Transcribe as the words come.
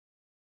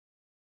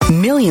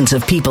Millions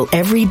of people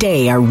every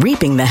day are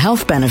reaping the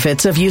health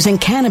benefits of using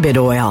cannabis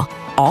oil,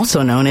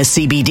 also known as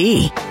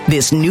CBD.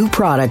 This new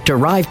product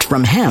derived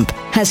from hemp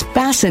has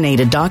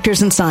fascinated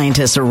doctors and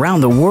scientists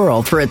around the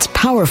world for its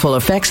powerful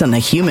effects on the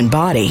human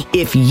body.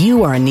 If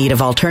you are in need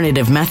of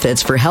alternative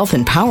methods for health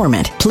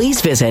empowerment, please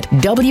visit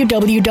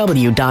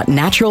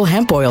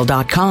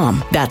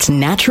www.naturalhempoil.com. That's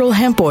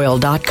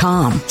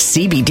naturalhempoil.com.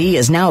 CBD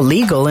is now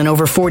legal in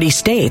over 40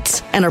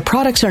 states, and our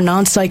products are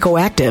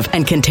non-psychoactive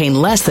and contain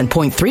less than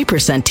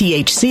 0.3%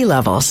 THC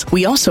levels.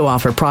 We also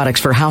offer products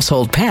for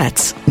household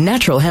pets.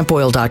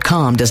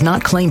 Naturalhempoil.com does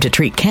not claim to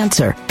treat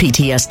cancer,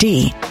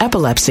 PTSD,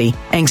 epilepsy,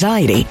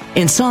 anxiety,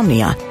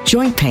 insomnia,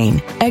 joint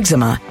pain,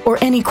 eczema, or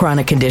any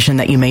chronic condition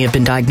that you may have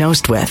been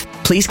diagnosed with.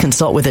 Please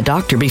consult with a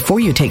doctor before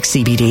you take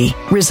CBD.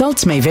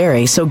 Results may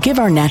vary, so give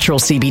our natural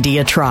CBD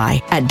a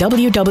try at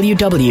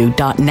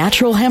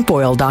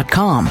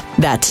www.naturalhempoil.com.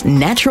 That's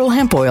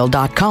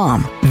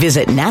naturalhempoil.com.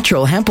 Visit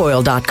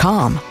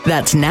naturalhempoil.com.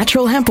 That's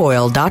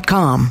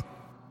naturalhempoil.com.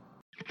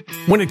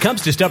 When it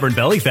comes to stubborn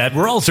belly fat,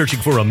 we're all searching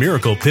for a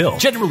miracle pill.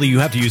 Generally, you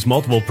have to use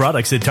multiple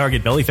products that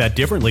target belly fat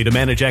differently to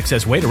manage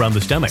excess weight around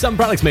the stomach. Some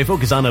products may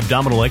focus on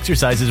abdominal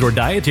exercises or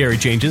dietary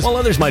changes, while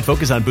others might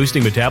focus on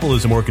boosting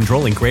metabolism or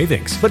controlling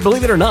cravings. But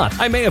believe it or not,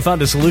 I may have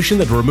found a solution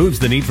that removes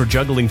the need for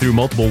juggling through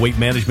multiple weight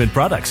management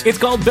products. It's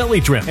called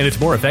Belly Trim, and it's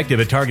more effective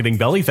at targeting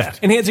belly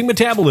fat, enhancing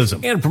metabolism,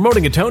 and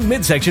promoting a toned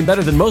midsection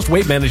better than most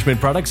weight management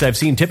products I've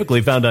seen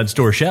typically found on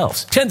store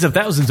shelves. Tens of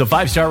thousands of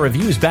 5-star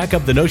reviews back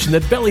up the notion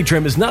that Belly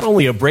Trim is not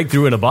only a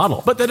breakthrough in a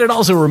bottle, but that it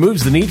also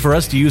removes the need for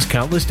us to use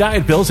countless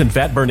diet pills and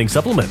fat-burning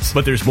supplements.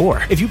 But there's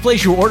more. If you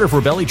place your order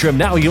for Belly Trim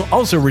now, you'll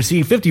also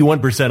receive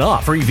 51%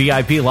 off, free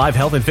VIP live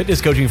health and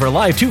fitness coaching for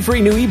life, 2 free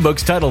new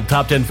ebooks titled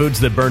Top 10 Foods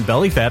That Burn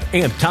Belly Fat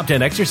and Top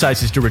 10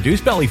 Exercises to Reduce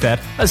Belly Fat,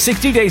 a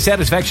 60-day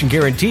satisfaction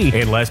guarantee,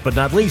 and last but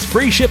not least,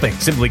 free shipping.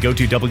 Simply go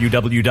to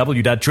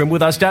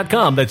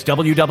www.trimwithus.com. That's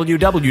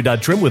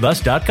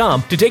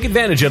www.trimwithus.com to take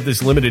advantage of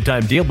this limited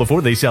time deal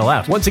before they sell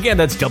out. Once again,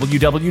 that's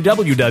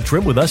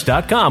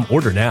www.trimwithus.com.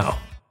 Order now.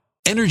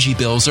 Energy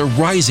bills are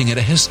rising at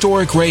a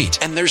historic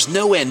rate, and there's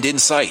no end in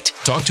sight.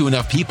 Talk to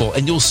enough people,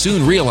 and you'll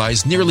soon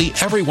realize nearly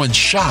everyone's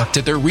shocked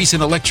at their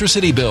recent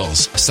electricity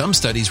bills. Some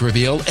studies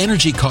reveal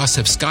energy costs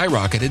have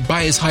skyrocketed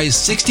by as high as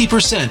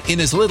 60%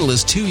 in as little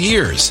as 2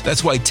 years.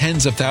 That's why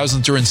tens of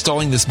thousands are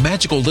installing this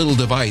magical little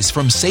device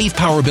from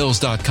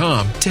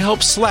SavePowerBills.com to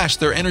help slash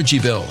their energy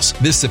bills.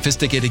 This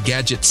sophisticated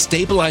gadget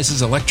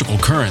stabilizes electrical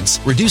currents,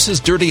 reduces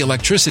dirty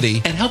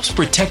electricity, and helps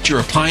protect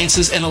your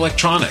appliances and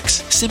electronics.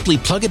 Simply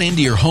plug it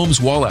into your home's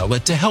wall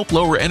outlet to help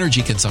lower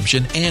energy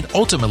consumption and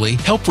ultimately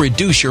help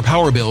reduce your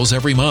power bills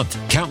every month.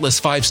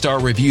 Countless 5-star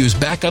reviews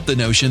back up the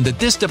notion that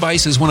this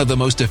device is one of the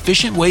most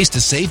efficient ways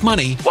to save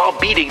money while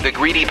beating the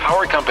greedy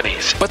power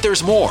companies. But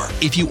there's more.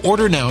 If you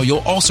order now, you'll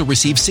also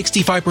receive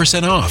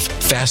 65% off,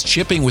 fast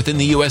shipping within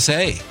the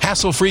USA,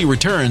 hassle-free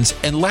returns,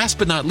 and last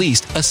but not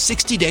least, a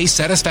 60-day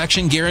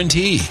satisfaction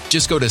guarantee.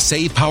 Just go to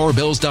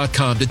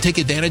SavePowerBills.com to take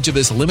advantage of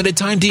this limited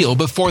time deal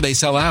before they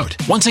sell out.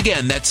 Once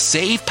again, that's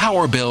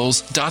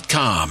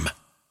SavePowerBills.com.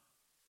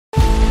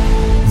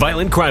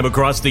 Violent crime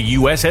across the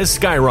U.S. has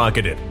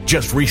skyrocketed.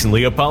 Just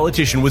recently, a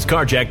politician was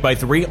carjacked by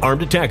 3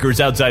 armed attackers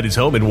outside his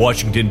home in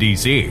Washington,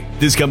 D.C.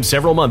 This comes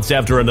several months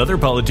after another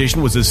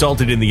politician was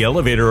assaulted in the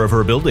elevator of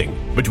her building.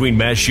 Between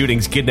mass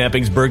shootings,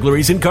 kidnappings,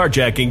 burglaries, and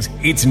carjackings,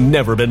 it's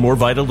never been more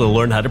vital to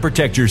learn how to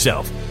protect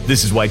yourself.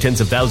 This is why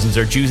tens of thousands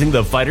are choosing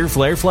the Fighter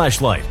Flare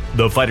flashlight.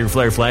 The Fighter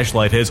Flare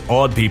flashlight has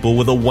awed people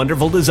with a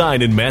wonderful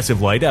design and massive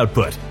light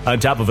output. On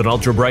top of an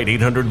ultra-bright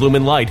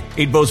 800-lumen light,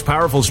 it boasts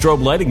powerful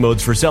strobe lighting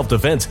modes for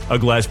self-defense, a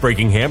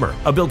glass-breaking hammer,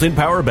 a built-in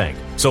power bank,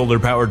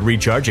 solar-powered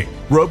recharging,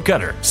 rope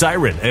cutter,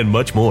 siren, and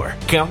much more.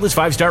 Countless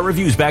 5-star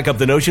reviews back up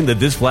the notion that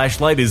this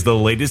flashlight is the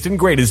latest and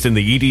greatest in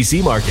the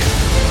EDC market.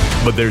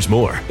 But there's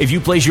more. If you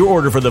place your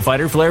order for the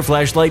Fighter Flare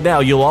flashlight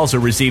now, you'll also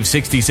receive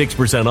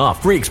 66%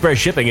 off, free express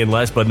shipping, and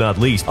last but not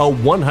least, a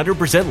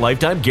 100%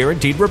 lifetime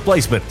guaranteed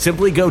replacement.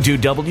 Simply go to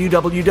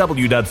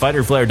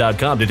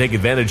www.fighterflare.com to take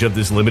advantage of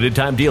this limited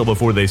time deal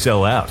before they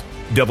sell out.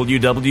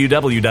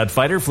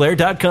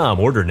 www.fighterflare.com.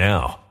 Order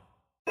now.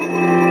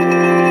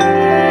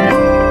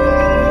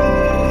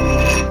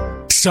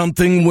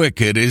 Something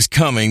wicked is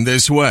coming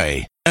this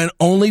way, and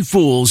only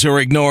fools are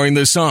ignoring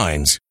the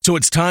signs. So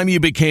it's time you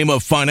became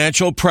a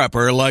financial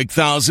prepper like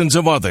thousands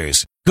of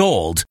others.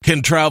 Gold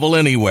can travel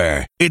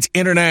anywhere. It's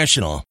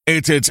international.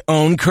 It's its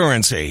own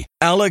currency.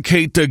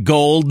 Allocate to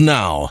gold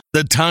now,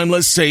 the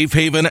timeless safe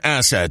haven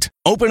asset.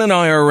 Open an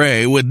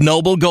IRA with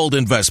Noble Gold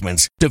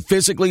Investments to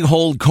physically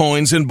hold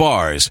coins and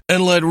bars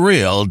and let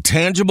real,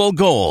 tangible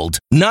gold,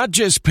 not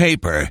just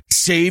paper,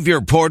 Save your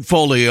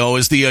portfolio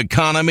as the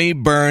economy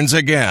burns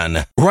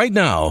again. Right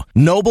now,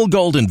 Noble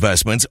Gold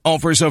Investments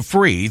offers a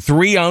free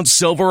 3-ounce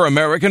silver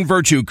American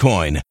Virtue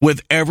coin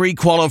with every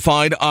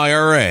qualified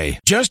IRA.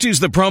 Just use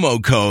the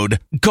promo code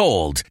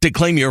GOLD to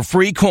claim your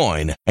free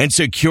coin and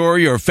secure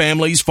your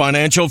family's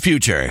financial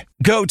future.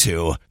 Go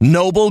to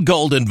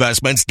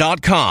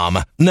noblegoldinvestments.com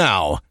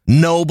now.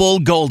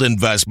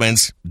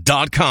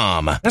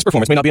 noblegoldinvestments.com. Past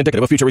performance may not be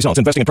indicative of future results.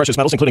 Investing in precious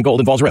metals, including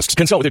gold, involves risks.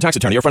 Consult with your tax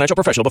attorney or financial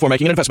professional before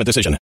making an investment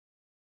decision.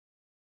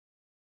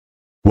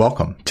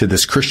 Welcome to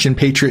this Christian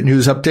Patriot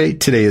News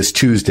Update. Today is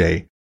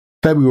Tuesday,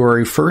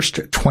 February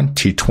 1st,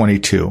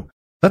 2022.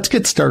 Let's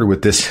get started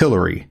with this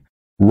Hillary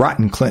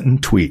Rotten Clinton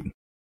tweet.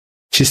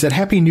 She said,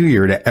 "Happy New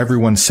Year to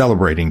everyone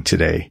celebrating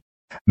today.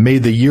 May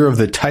the year of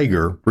the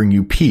tiger bring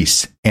you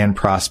peace and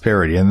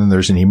prosperity." And then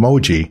there's an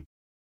emoji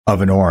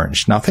of an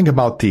orange. Now think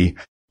about the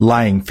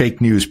lying fake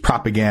news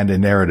propaganda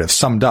narrative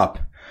summed up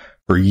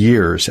for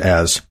years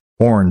as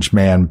Orange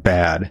Man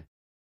Bad.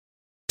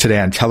 Today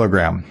on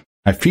Telegram,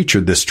 I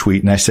featured this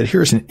tweet and I said,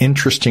 here's an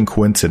interesting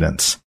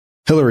coincidence.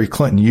 Hillary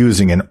Clinton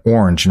using an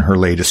orange in her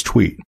latest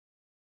tweet.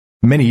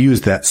 Many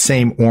use that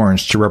same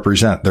orange to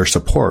represent their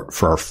support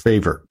for our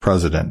favorite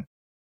president.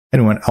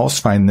 Anyone else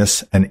find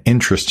this an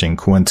interesting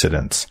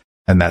coincidence?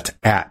 And that's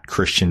at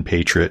Christian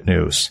Patriot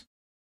News.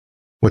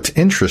 What's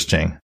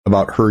interesting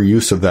about her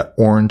use of that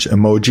orange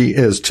emoji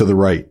is to the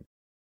right.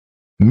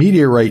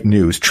 Media-right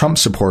news, Trump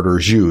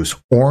supporters use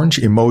orange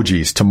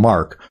emojis to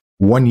mark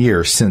 1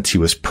 year since he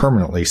was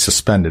permanently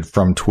suspended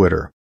from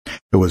Twitter.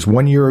 It was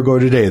 1 year ago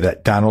today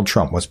that Donald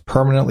Trump was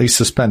permanently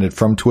suspended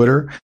from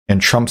Twitter,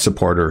 and Trump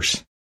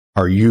supporters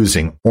are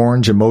using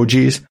orange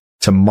emojis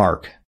to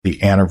mark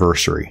the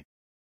anniversary.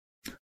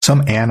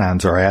 Some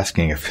anons are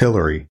asking if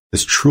Hillary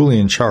is truly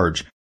in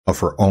charge of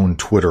her own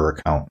Twitter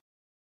account.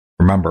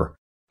 Remember,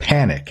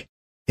 panic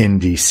in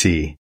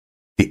D.C.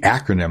 The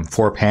acronym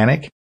for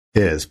panic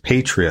is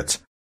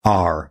Patriots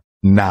are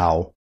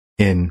now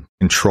in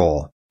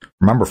control.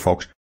 Remember,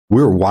 folks,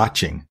 we're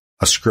watching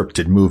a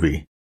scripted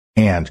movie,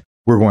 and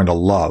we're going to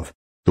love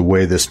the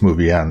way this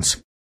movie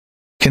ends.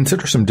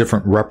 Consider some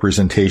different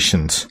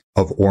representations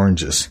of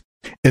oranges.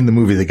 In the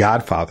movie The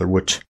Godfather,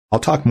 which I'll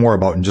talk more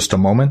about in just a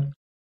moment,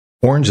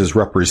 oranges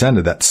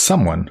represented that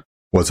someone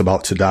was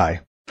about to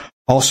die.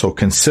 Also,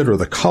 consider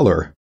the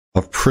color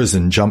of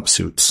prison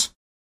jumpsuits.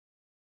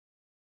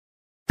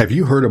 Have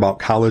you heard about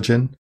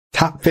collagen?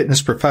 Top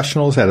fitness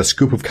professionals add a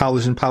scoop of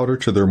collagen powder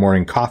to their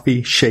morning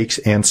coffee, shakes,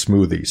 and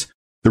smoothies.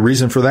 The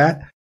reason for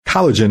that?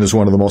 Collagen is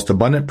one of the most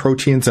abundant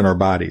proteins in our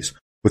bodies.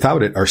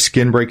 Without it, our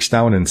skin breaks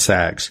down and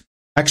sags.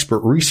 Expert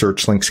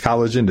research links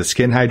collagen to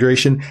skin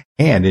hydration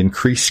and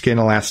increased skin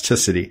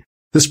elasticity.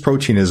 This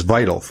protein is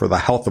vital for the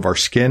health of our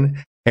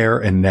skin, hair,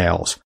 and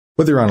nails.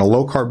 Whether you're on a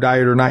low-carb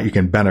diet or not, you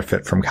can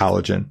benefit from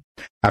collagen.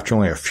 After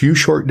only a few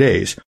short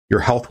days, your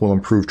health will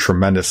improve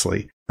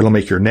tremendously. It'll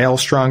make your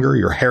nails stronger,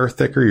 your hair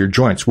thicker, your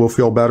joints will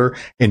feel better,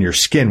 and your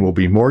skin will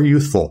be more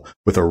youthful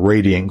with a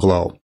radiant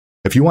glow.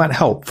 If you want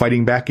help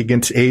fighting back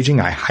against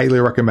aging, I highly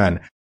recommend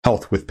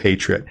Health with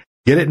Patriot.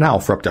 Get it now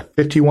for up to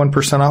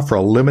 51% off for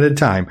a limited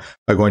time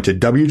by going to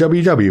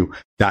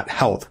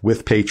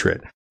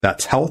www.healthwithpatriot.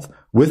 That's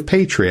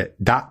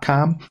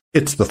healthwithpatriot.com.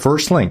 It's the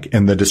first link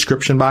in the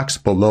description box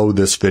below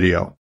this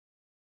video.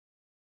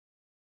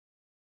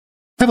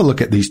 Have a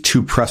look at these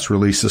two press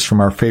releases from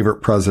our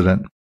favorite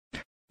president.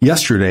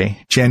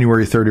 Yesterday,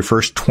 January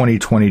 31st,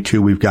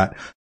 2022, we've got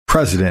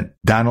President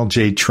Donald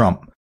J.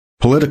 Trump.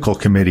 Political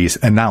committees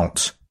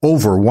announce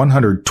over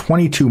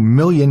 $122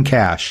 million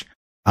cash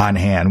on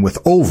hand, with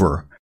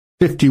over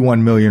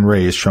 $51 million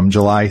raised from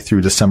July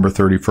through December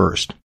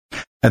 31st.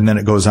 And then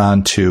it goes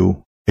on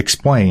to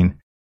explain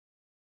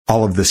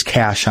all of this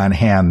cash on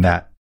hand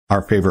that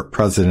our favorite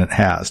president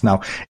has.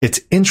 Now, it's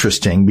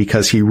interesting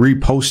because he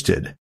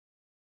reposted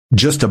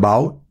just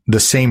about the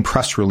same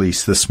press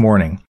release this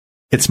morning.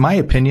 It's my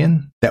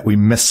opinion that we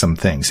missed some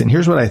things. And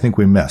here's what I think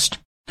we missed.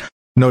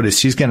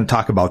 Notice he's going to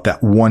talk about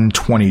that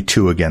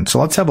 122 again. So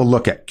let's have a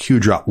look at Q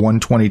drop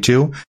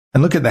 122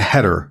 and look at the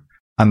header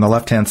on the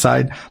left-hand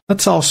side.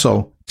 Let's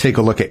also take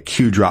a look at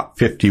Q drop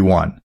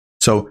 51.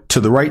 So to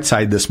the right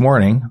side this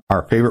morning,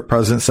 our favorite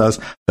president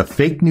says the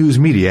fake news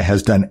media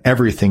has done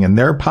everything in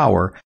their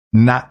power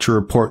not to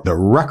report the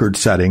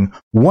record-setting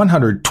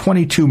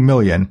 $122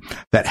 million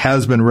that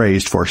has been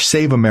raised for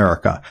Save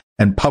America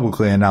and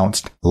publicly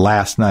announced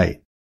last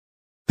night.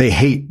 They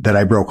hate that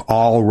I broke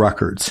all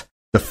records.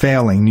 The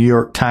failing New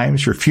York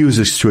Times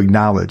refuses to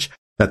acknowledge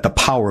that the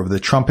power of the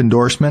Trump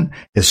endorsement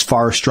is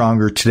far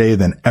stronger today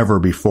than ever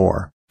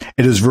before.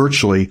 It is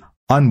virtually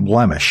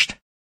unblemished.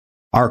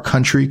 Our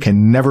country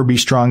can never be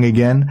strong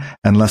again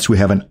unless we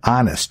have an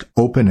honest,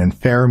 open, and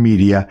fair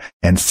media,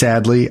 and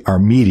sadly, our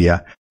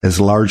media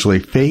is largely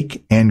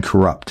fake and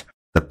corrupt.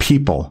 The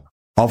people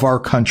of our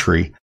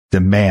country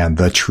demand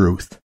the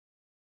truth.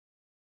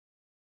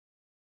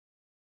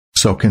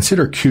 So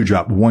consider Q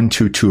drop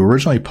 122,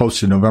 originally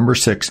posted November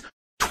 6,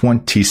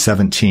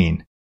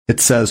 2017. It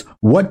says,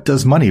 what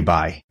does money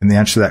buy? And the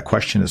answer to that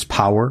question is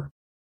power,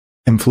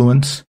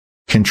 influence,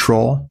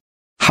 control,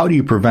 How do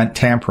you prevent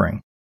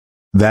tampering?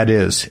 That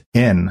is,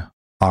 in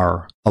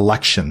our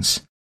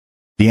elections.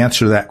 The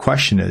answer to that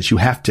question is you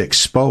have to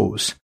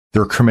expose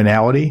their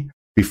criminality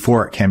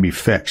before it can be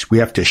fixed. We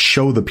have to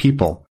show the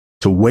people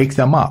to wake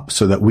them up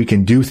so that we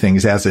can do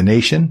things as a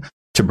nation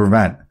to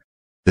prevent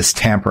this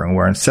tampering,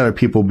 where instead of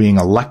people being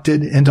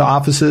elected into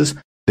offices,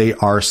 they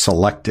are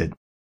selected.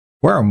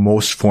 Where are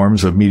most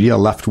forms of media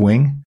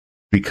left-wing?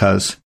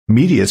 Because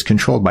media is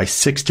controlled by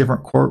 6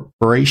 different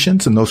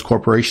corporations, and those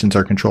corporations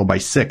are controlled by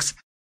 6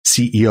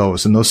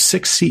 CEOs. And those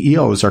 6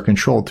 CEOs are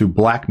controlled through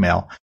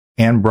blackmail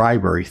and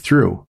bribery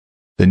through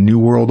the New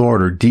World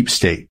Order deep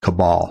state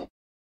cabal.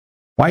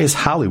 Why is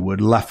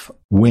Hollywood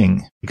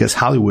left-wing? Because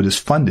Hollywood is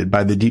funded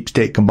by the deep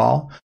state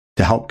cabal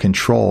to help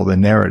control the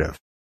narrative.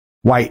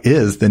 Why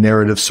is the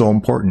narrative so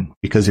important?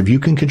 Because if you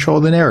can control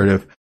the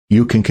narrative,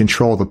 you can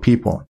control the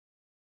people.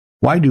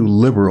 Why do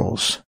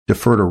liberals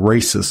defer to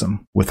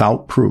racism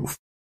without proof?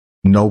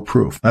 No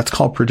proof. That's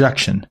called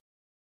projection.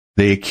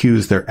 They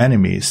accuse their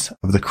enemies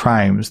of the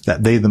crimes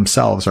that they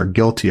themselves are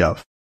guilty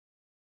of.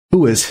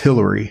 Who is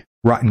Hillary,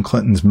 Rotten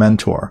Clinton's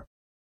mentor?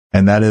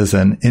 And that is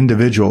an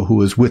individual who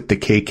was with the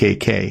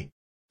KKK.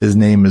 His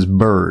name is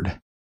Byrd.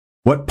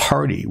 What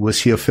party was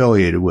he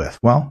affiliated with?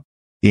 Well,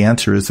 the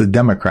answer is the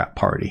Democrat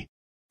Party.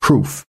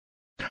 Proof.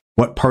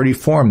 What party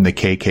formed the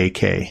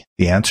KKK?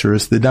 The answer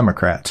is the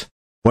Democrats.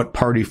 What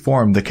party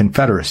formed the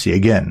Confederacy?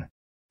 Again,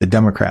 the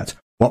Democrats.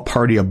 What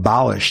party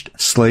abolished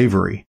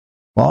slavery?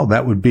 Well,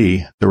 that would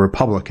be the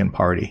Republican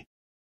Party.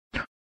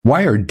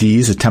 Why are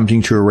D's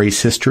attempting to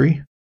erase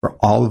history? For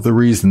all of the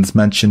reasons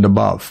mentioned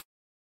above.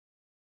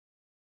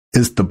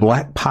 Is the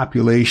black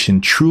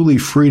population truly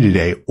free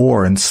today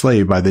or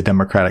enslaved by the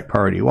Democratic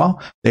Party?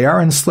 Well, they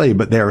are enslaved,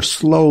 but they are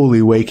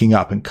slowly waking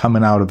up and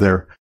coming out of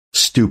their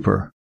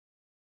stupor.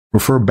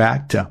 Refer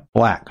back to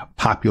black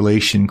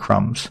population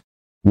crumbs.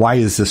 Why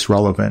is this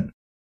relevant?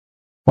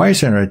 Why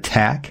is there an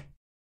attack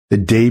the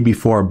day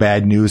before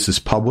bad news is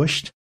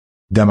published?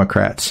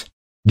 Democrats.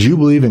 Do you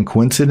believe in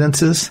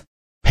coincidences?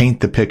 Paint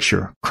the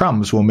picture.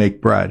 Crumbs will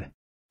make bread.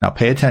 Now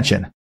pay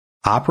attention.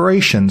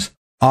 Operations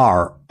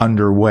are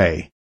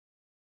underway.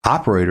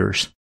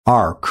 Operators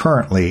are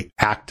currently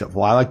active.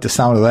 Well, I like the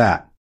sound of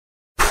that.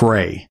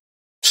 Pray.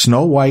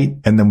 Snow White,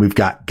 and then we've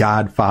got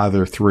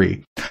Godfather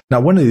 3. Now,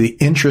 one of the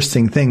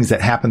interesting things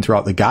that happened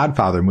throughout the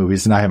Godfather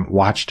movies, and I haven't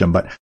watched them,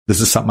 but this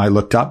is something I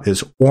looked up,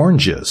 is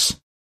oranges.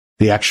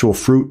 The actual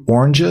fruit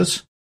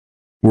oranges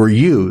were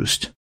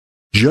used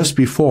just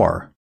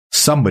before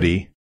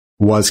somebody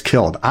was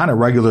killed on a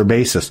regular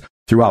basis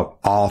throughout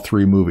all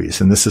 3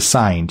 movies. And this is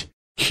signed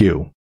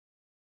Q.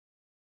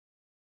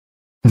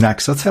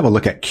 Next, let's have a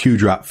look at Q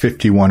Drop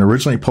 51,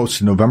 originally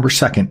posted November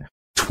 2nd,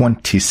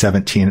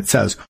 2017. It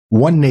says,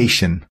 one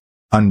nation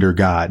under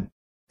God.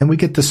 And we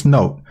get this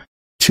note,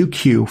 to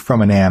Q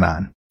from an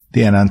Anon.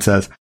 The Anon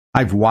says,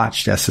 I've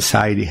watched as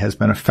society has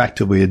been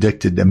effectively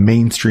addicted to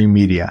mainstream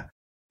media,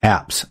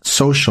 apps,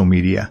 social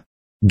media,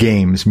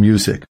 games,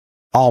 music,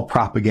 all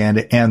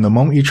propaganda. And the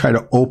moment you try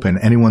to open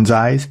anyone's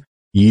eyes,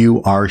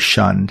 you are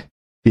shunned,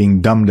 being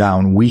dumbed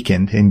down,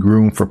 weakened, and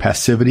groomed for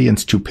passivity and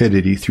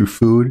stupidity through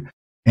food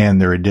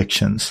and their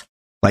addictions,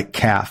 like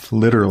calf,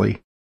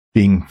 literally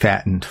being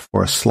fattened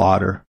for a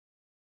slaughter.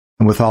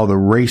 And with all the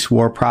race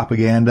war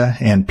propaganda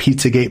and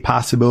Pizzagate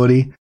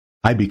possibility,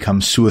 I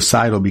become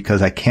suicidal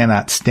because I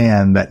cannot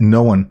stand that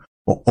no one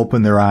will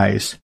open their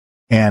eyes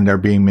and are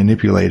being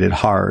manipulated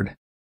hard.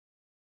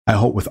 I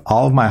hope with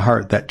all of my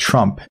heart that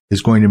Trump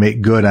is going to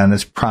make good on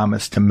his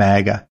promise to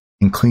MAGA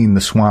and clean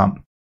the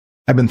swamp.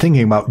 I've been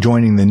thinking about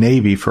joining the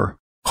Navy for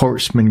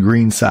Corpsman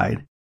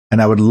Greenside,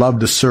 and I would love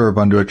to serve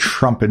under a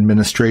Trump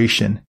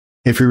administration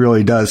if he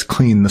really does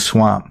clean the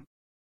swamp.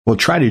 We'll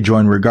try to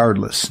join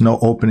regardless. No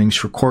openings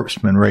for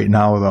Corpsman right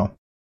now, though.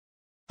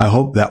 I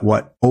hope that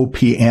what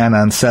OP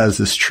Anon says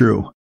is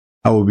true.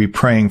 I will be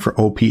praying for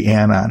OP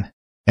Anon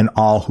and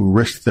all who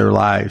risk their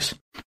lives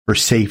for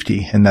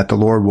safety, and that the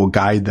Lord will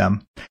guide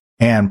them,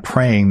 and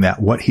praying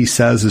that what he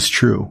says is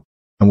true,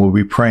 and we'll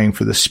be praying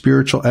for the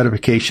spiritual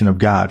edification of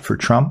God for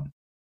Trump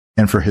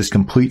and for his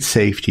complete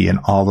safety in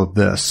all of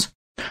this.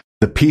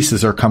 The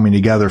pieces are coming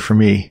together for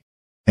me,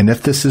 and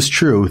if this is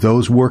true,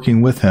 those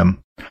working with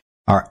him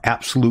are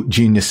absolute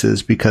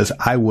geniuses, because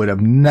I would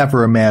have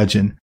never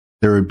imagined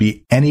there would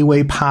be any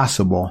way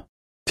possible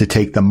to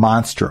take the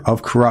monster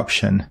of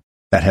corruption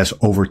that has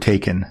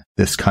overtaken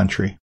this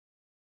country.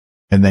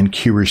 And then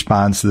Q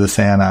responds to this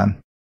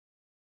Anon.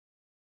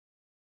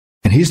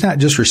 And he's not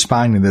just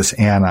responding to this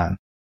Anon,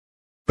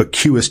 but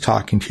Q is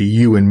talking to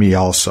you and me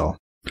also.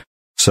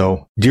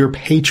 So, dear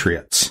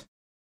patriots,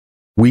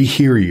 we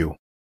hear you.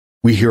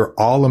 We hear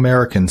all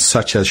Americans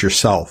such as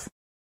yourself.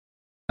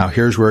 Now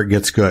here's where it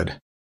gets good.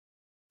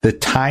 The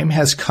time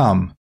has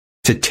come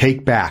to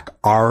take back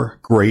our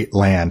great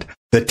land.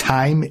 The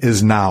time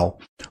is now.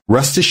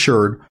 Rest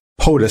assured,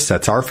 POTUS,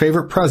 that's our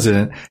favorite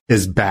president,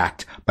 is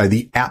backed by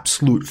the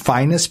absolute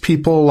finest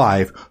people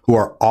alive who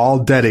are all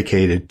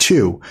dedicated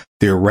to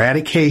the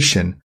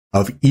eradication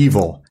of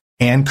evil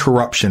and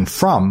corruption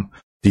from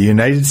the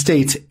United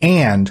States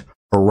and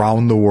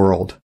around the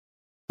world.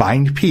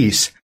 Find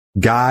peace.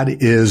 God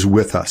is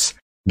with us.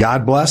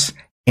 God bless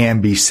and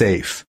be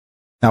safe.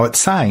 Now it's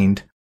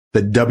signed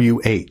the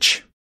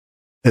WH.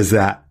 Is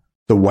that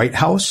the White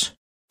House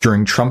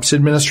during Trump's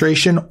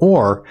administration,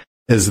 or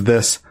is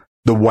this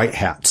the White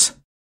Hats?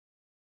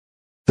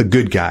 The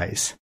good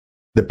guys,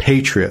 the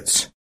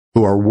patriots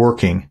who are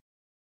working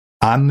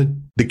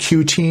on the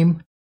Q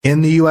team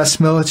in the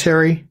U.S.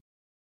 military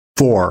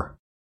for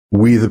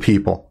we the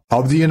people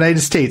of the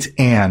United States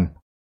and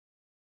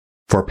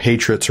for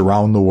patriots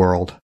around the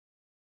world.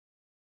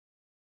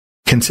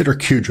 Consider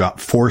Q drop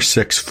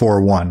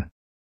 4641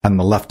 on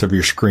the left of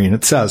your screen.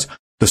 It says,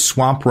 the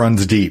swamp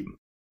runs deep.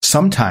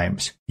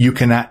 Sometimes you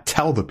cannot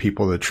tell the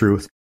people the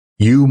truth.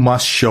 You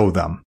must show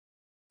them.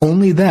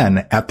 Only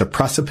then, at the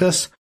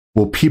precipice,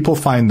 will people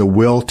find the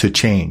will to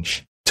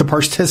change, to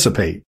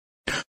participate.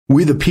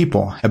 We the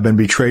people have been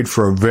betrayed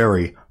for a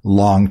very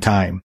long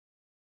time.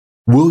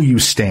 Will you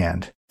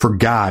stand for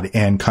God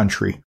and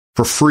country,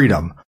 for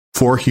freedom,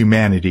 for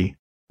humanity?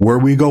 Where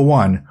we go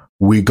one,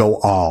 we go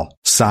all.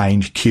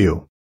 Signed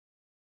Q.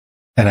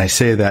 And I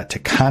say that to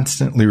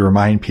constantly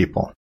remind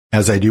people,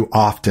 as I do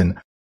often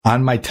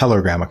on my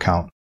Telegram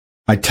account.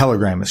 My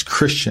Telegram is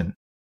Christian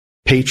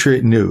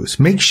Patriot News.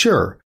 Make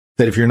sure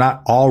that if you're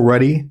not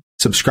already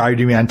subscribed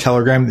to me on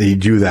Telegram, that you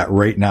do that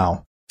right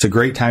now. It's a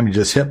great time to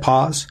just hit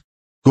pause,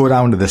 go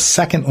down to the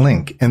second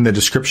link in the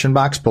description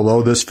box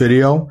below this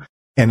video,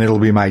 and it'll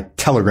be my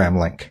Telegram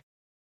link.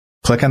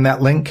 Click on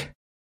that link,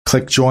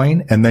 click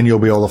join, and then you'll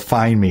be able to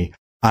find me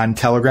on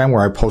Telegram,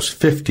 where I post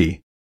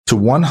 50 to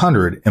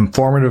 100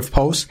 informative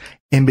posts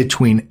in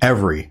between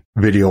every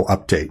video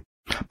update.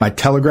 My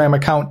Telegram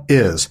account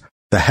is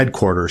the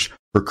headquarters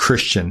for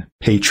Christian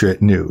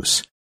Patriot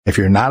News. If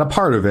you're not a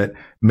part of it,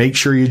 make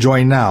sure you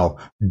join now.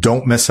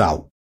 Don't miss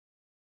out.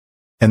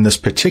 And this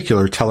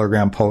particular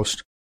Telegram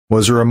post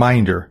was a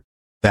reminder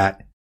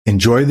that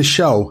enjoy the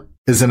show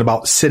isn't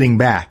about sitting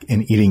back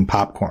and eating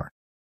popcorn.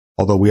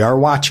 Although we are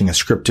watching a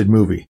scripted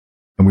movie,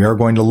 and we are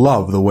going to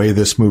love the way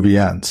this movie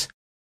ends.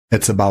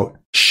 It's about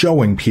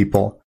showing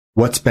people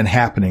what's been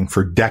happening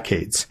for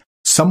decades.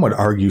 Some would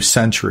argue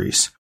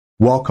centuries.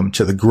 Welcome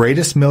to the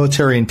greatest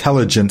military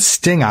intelligence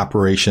sting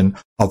operation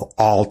of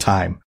all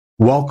time.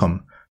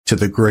 Welcome to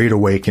the Great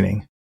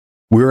Awakening.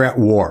 We're at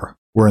war.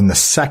 We're in the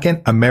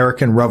Second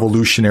American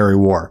Revolutionary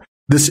War.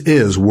 This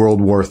is World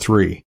War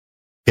III.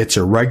 It's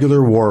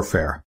irregular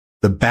warfare.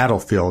 The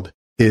battlefield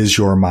is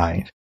your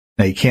mind.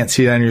 Now, you can't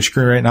see it on your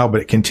screen right now,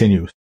 but it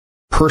continues.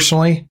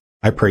 Personally,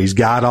 I praise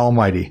God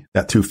Almighty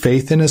that through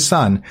faith in His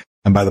Son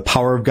and by the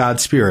power of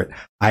God's Spirit,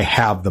 I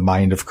have the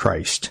mind of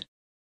Christ.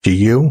 Do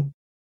you?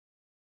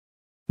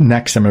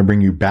 Next, I'm going to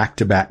bring you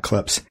back-to-back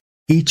clips.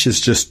 Each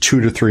is just 2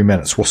 to 3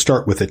 minutes. We'll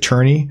start with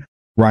attorney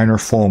Reiner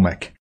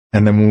Fulmick,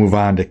 and then we'll move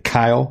on to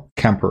Kyle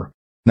Kemper.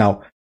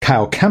 Now,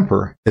 Kyle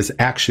Kemper is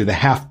actually the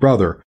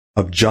half-brother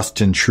of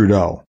Justin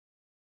Trudeau.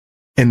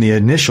 In the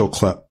initial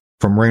clip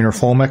from Reiner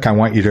Fulmick, I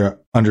want you to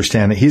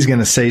understand that he's going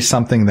to say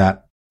something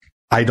that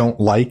I don't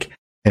like.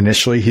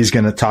 Initially, he's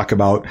going to talk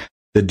about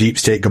the deep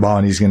state cabal,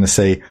 and he's going to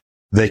say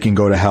they can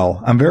go to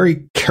hell. I'm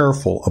very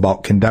careful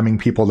about condemning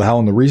people to hell,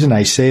 and the reason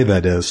I say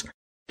that is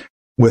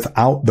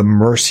without the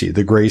mercy,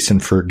 the grace,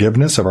 and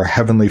forgiveness of our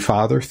Heavenly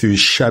Father through the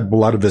shed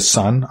blood of His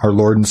Son, our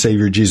Lord and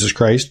Savior Jesus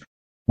Christ,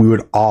 we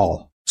would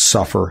all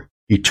suffer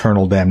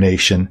eternal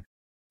damnation.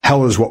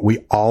 Hell is what we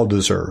all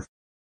deserve,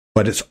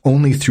 but it's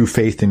only through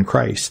faith in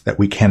Christ that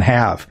we can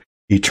have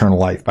eternal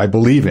life, by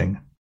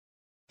believing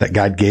that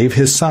God gave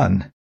His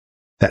Son,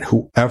 that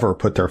whoever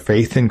put their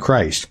faith in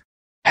Christ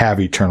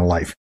have eternal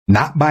life,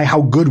 not by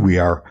how good we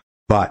are,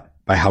 but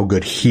by how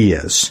good He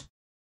is.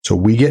 So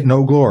we get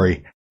no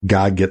glory.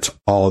 God gets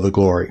all the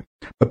glory.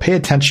 But pay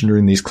attention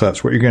during these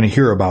clips. What you're going to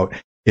hear about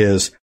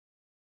is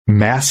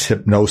mass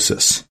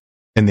hypnosis.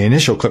 In the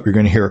initial clip, you're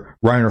going to hear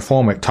Reiner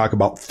Fulmick talk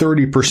about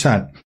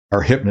 30%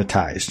 are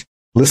hypnotized.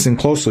 Listen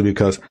closely,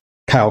 because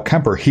Kyle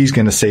Kemper, he's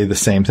going to say the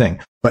same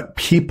thing. But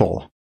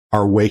people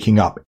are waking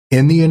up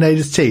in the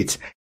United States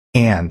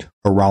and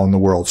around the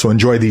world. So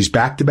enjoy these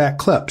back-to-back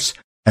clips,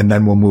 and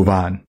then we'll move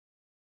on.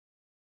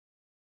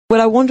 What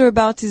I wonder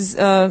about is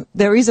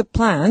there is a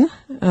plan.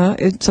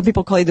 Some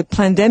people call it a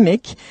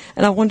pandemic,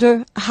 and I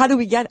wonder, how do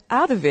we get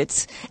out of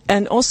it?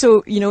 And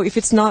also, if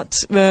it's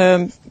not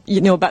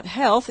about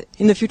health,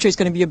 in the future it's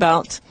going to be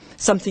about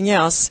something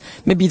else,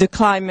 maybe the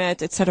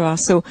climate, etc.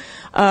 So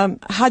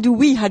how do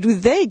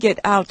they get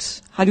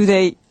out? How do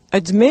they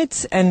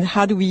admit, and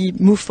how do we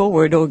move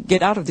forward or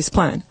get out of this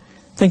plan?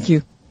 Thank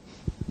you.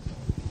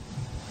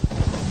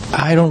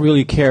 I don't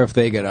really care if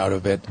they get out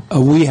of it.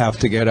 We have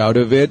to get out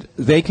of it.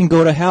 They can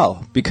go to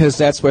hell, because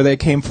that's where they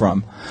came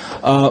from.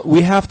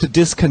 We have to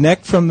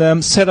disconnect from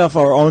them, set up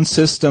our own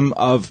system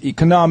of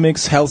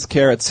economics,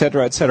 healthcare,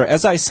 etc., etc.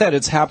 As I said,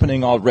 it's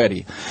happening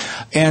already.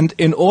 And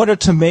in order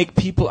to make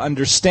people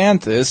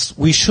understand this,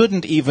 we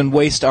shouldn't even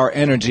waste our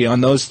energy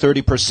on those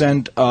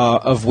 30%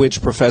 of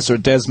which Professor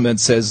Desmond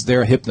says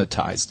they're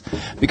hypnotized.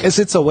 Because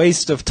it's a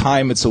waste of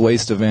time, it's a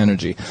waste of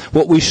energy.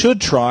 What we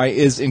should try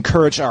is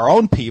encourage our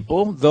own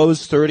people, those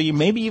those 30,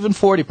 maybe even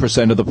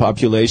 40% of the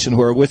population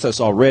who are with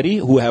us already,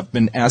 who have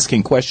been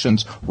asking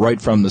questions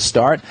right from the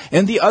start,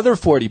 and the other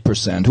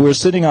 40% who are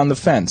sitting on the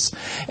fence.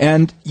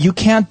 And you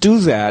can't do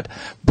that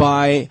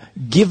by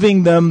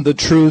giving them the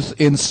truth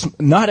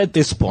not at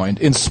this point,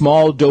 in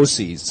small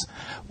doses.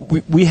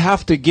 We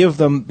have to give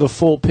them the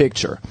full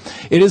picture.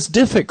 It is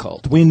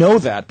difficult. We know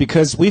that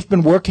because we've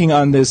been working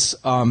on this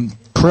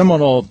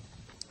criminal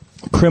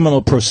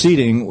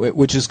proceeding,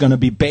 which is going to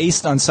be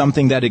based on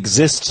something that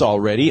exists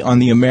already, on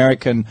the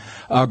American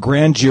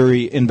grand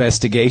jury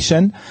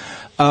investigation.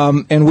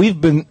 And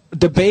we've been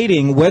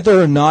debating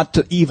whether or not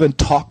to even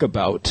talk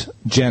about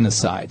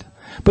genocide.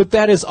 But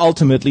that is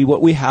ultimately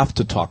what we have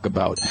to talk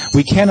about.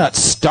 We cannot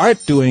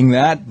start doing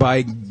that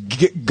by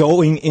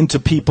going into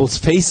people's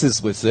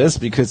faces with this,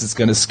 because it's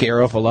going to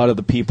scare off a lot of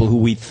the people who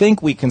we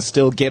think we can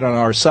still get on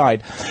our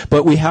side.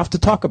 But we have to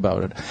talk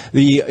about it.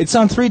 It's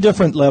on 3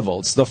 different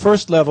levels. The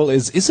first level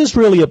is this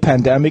really a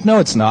pandemic? No,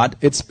 it's not.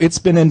 It's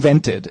been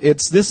invented.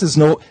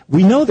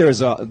 We know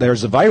there's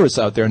a virus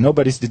out there.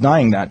 Nobody's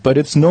denying that. But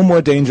it's no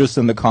more dangerous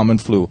than the common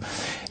flu.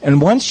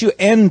 And once you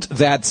end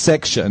that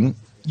section,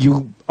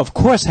 you, of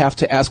course, have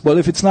to ask, well,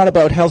 if it's not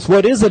about health,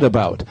 what is it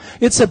about?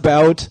 It's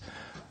about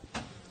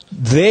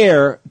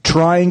they're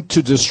trying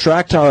to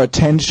distract our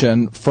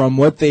attention from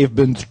what they've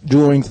been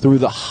doing through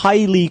the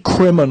highly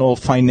criminal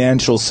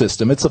financial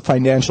system. It's a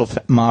financial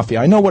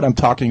mafia. I know what I'm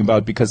talking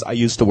about because I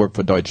used to work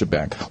for Deutsche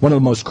Bank, one of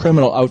the most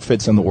criminal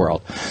outfits in the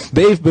world.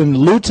 They've been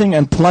looting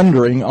and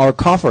plundering our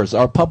coffers,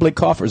 our public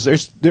coffers.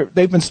 They've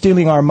been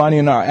stealing our money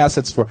and our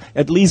assets for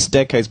at least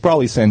decades,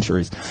 probably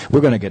centuries. We're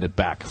going to get it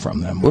back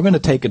from them. We're going to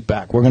take it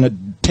back. We're going to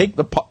take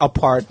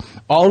apart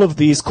all of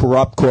these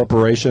corrupt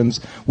corporations.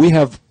 We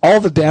have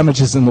all the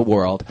damages in the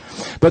world.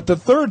 But the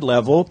third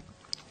level,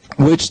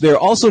 which they're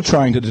also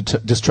trying to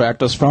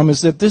distract us from,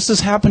 is that this is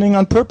happening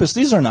on purpose.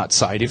 These are not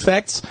side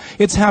effects.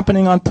 It's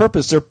happening on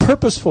purpose. They're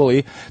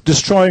purposefully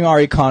destroying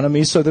our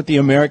economy so that the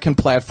American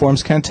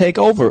platforms can take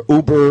over,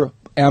 Uber,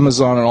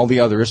 Amazon, and all the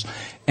others.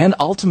 And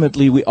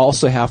ultimately, we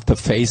also have to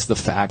face the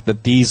fact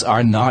that these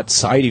are not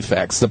side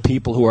effects. The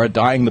people who are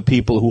dying, the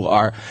people who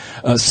are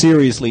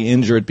seriously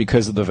injured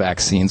because of the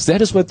vaccines.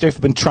 That is what they've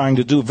been trying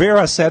to do.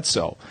 Vera said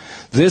so.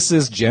 This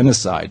is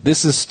genocide.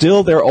 This is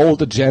still their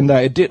old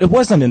agenda. It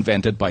wasn't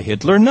invented by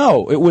Hitler.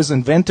 No, it was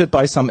invented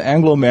by some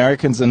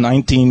Anglo-Americans in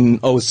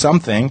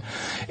 1900-something,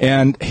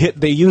 and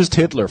they used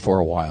Hitler for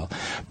a while.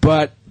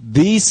 But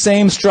these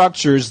same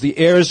structures, the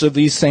heirs of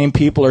these same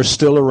people are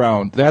still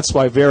around. That's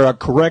why Vera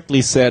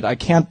correctly said, I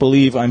can't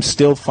believe I'm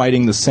still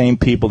fighting the same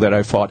people that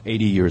I fought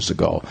 80 years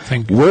ago.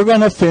 We're going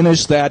to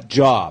finish that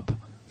job.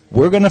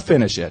 We're going to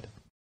finish it.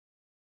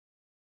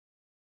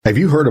 Have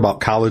you heard about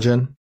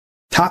collagen?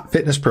 Top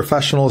fitness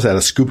professionals add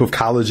a scoop of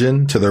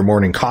collagen to their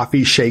morning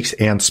coffee, shakes,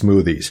 and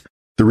smoothies.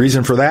 The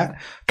reason for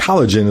that?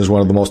 Collagen is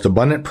one of the most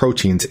abundant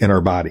proteins in our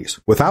bodies.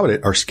 Without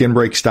it, our skin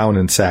breaks down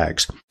and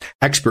sags.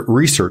 Expert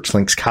research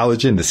links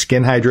collagen to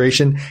skin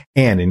hydration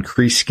and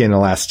increased skin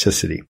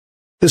elasticity.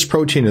 This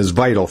protein is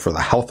vital for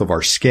the health of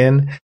our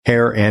skin,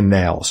 hair, and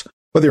nails.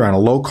 Whether you're on a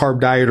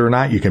low-carb diet or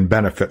not, you can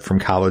benefit from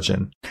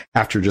collagen.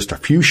 After just a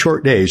few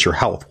short days, your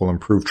health will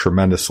improve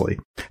tremendously.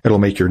 It'll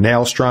make your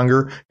nails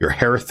stronger, your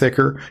hair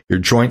thicker, your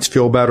joints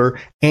feel better,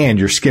 and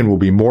your skin will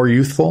be more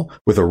youthful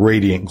with a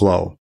radiant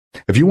glow.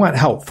 If you want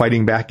help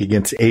fighting back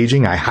against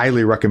aging, I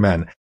highly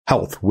recommend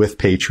Health with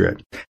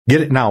Patriot.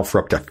 Get it now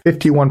for up to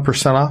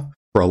 51% off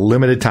for a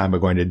limited time by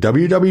going to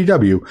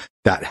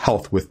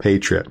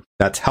www.healthwithpatriot.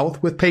 That's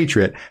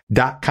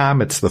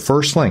healthwithpatriot.com. It's the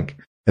first link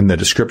in the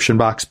description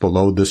box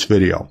below this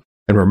video.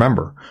 And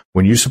remember,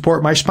 when you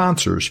support my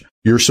sponsors,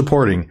 you're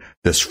supporting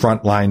this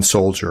frontline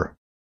soldier.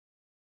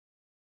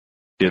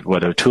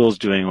 What O'Toole's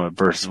doing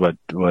versus what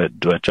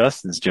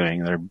Justin's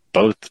doing, they're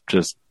both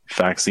just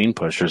vaccine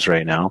pushers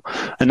right now.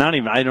 And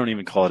I don't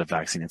even call it a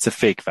vaccine. It's a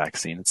fake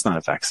vaccine. It's not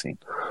a vaccine.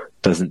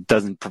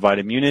 Doesn't provide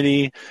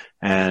immunity,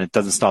 and it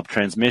doesn't stop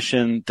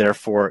transmission.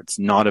 Therefore, it's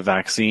not a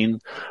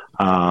vaccine.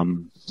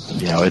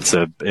 It's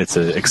a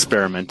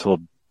experimental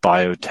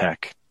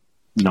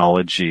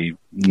biotechnology,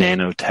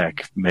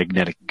 nanotech,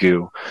 magnetic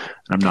goo.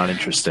 I'm not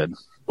interested.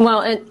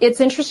 Well,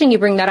 it's interesting you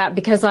bring that up,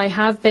 because I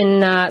have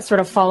been sort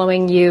of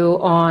following you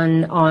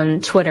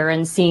on Twitter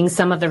and seeing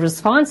some of the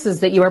responses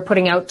that you are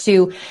putting out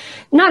to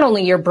not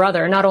only your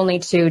brother, not only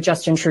to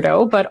Justin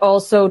Trudeau, but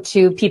also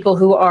to people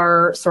who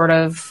are sort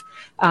of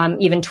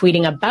even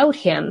tweeting about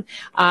him.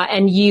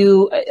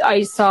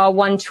 I saw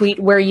one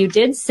tweet where you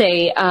did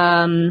say,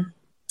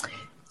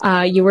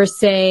 you were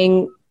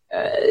saying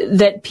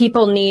that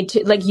people need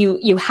to, like, you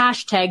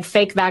hashtag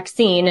fake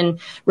vaccine and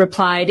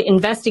replied,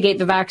 investigate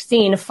the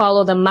vaccine,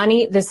 follow the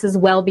money. This is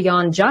well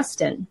beyond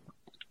Justin.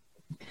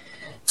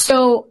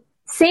 So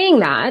saying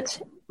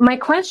that, my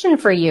question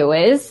for you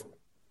is,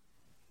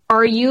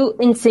 are you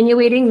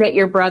insinuating that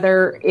your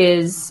brother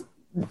is,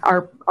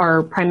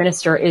 our prime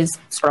minister is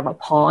sort of a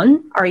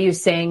pawn? Are you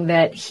saying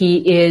that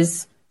he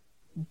is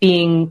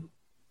being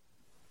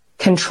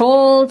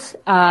controlled?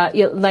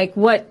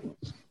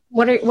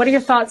 What are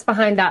your thoughts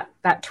behind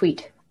that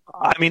tweet?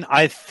 I mean,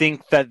 I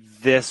think that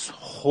this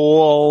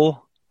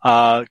whole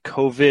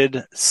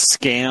COVID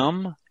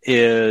scam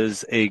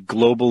is a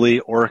globally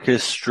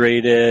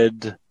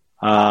orchestrated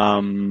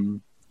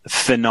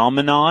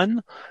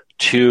phenomenon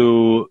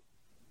to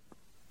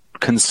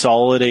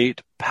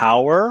consolidate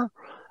power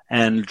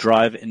and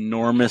drive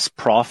enormous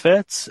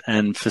profits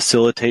and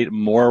facilitate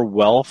more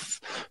wealth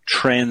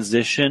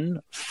transition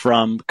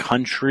from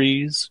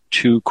countries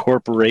to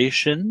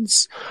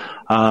corporations.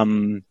 I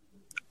mean,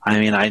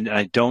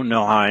 I don't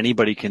know how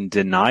anybody can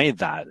deny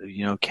that.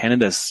 You know,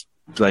 Canada's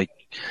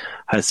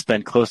has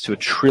spent close to $1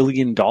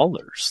 trillion,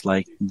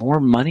 like more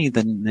money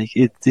than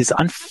it is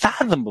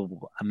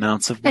unfathomable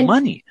amounts of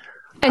money.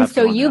 And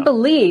so you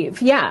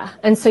believe,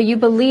 and so you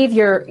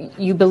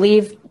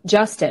believe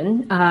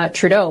Justin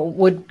Trudeau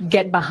would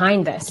get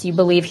behind this. You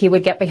believe he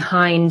would get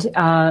behind,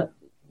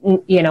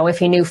 if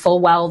he knew full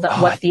well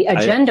that what the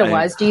agenda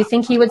was. Do you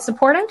think he would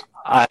support it?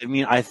 I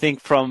mean, I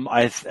think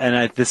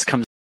this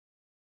comes.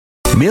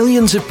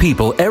 Millions of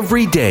people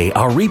every day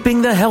are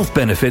reaping the health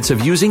benefits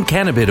of using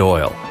cannabis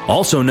oil,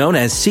 also known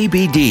as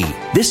CBD.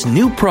 This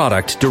new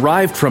product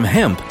derived from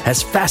hemp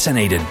has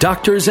fascinated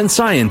doctors and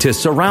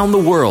scientists around the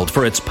world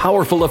for its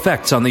powerful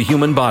effects on the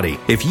human body.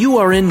 If you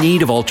are in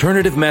need of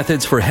alternative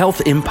methods for health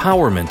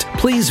empowerment,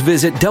 please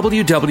visit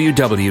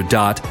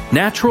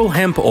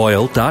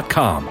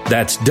www.naturalhempoil.com.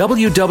 That's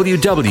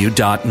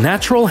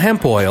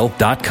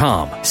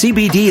www.naturalhempoil.com.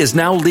 CBD is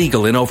now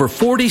legal in over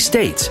 40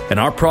 states, and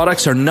our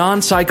products are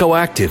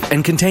non-psychoactive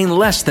and contain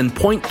less than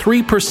 0.3%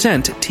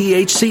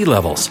 THC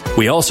levels.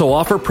 We also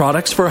offer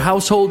products for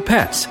household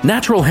pets.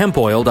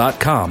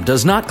 NaturalHempOil.com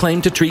does not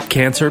claim to treat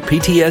cancer,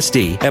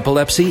 PTSD,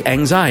 epilepsy,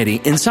 anxiety,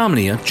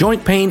 insomnia,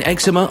 joint pain,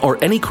 eczema, or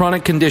any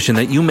chronic condition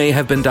that you may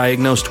have been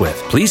diagnosed with.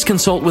 Please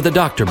consult with a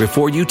doctor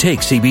before you take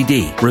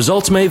CBD.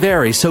 Results may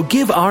vary, so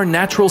give our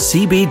natural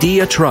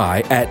CBD a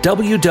try at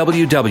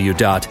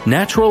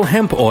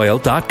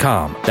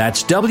www.naturalhempoil.com.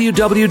 That's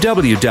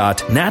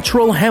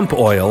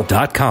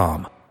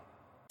www.naturalhempoil.com.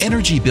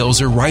 Energy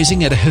bills are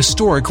rising at a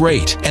historic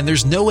rate, and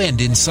there's no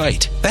end in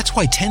sight. That's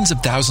why tens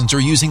of thousands are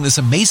using this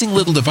amazing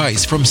little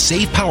device from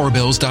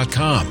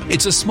SavePowerBills.com.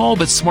 It's a small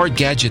but smart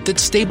gadget that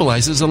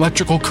stabilizes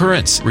electrical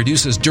currents,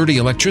 reduces dirty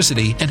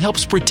electricity, and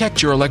helps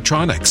protect your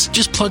electronics.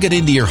 Just plug it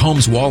into your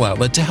home's wall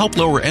outlet to help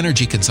lower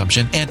energy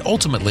consumption and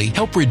ultimately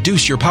help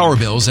reduce your power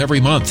bills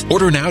every month.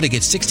 Order now to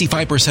get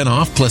 65%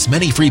 off plus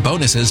many free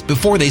bonuses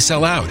before they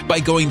sell out by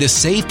going to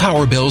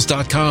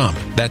SavePowerBills.com.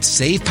 That's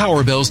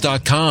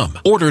SavePowerBills.com.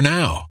 Order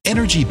now.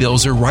 Energy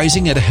bills are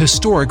rising at a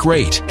historic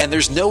rate, and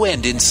there's no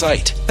end in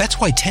sight.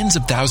 That's why tens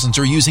of thousands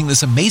are using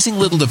this amazing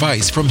little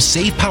device from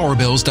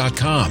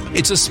SavePowerBills.com.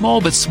 It's a small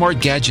but smart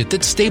gadget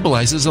that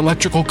stabilizes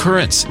electrical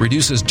currents,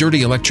 reduces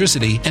dirty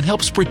electricity, and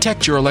helps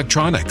protect your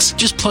electronics.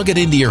 Just plug it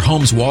into your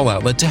home's wall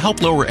outlet to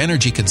help lower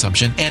energy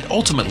consumption and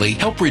ultimately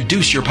help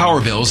reduce your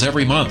power bills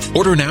every month.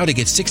 Order now to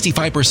get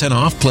 65%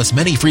 off plus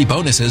many free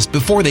bonuses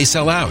before they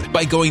sell out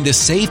by going to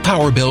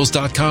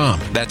SavePowerBills.com.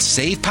 That's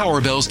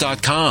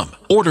SavePowerBills.com.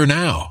 Order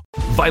now.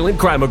 Violent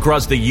crime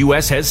across the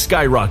U.S. has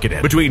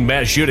skyrocketed. Between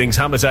mass shootings,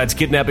 homicides,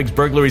 kidnappings,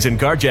 burglaries, and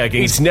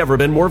carjackings, it's never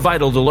been more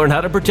vital to learn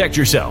how to protect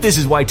yourself. This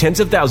is why tens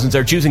of thousands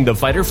are choosing the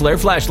Fighter Flare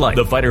flashlight.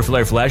 The Fighter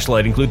Flare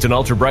flashlight includes an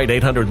ultra-bright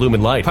 800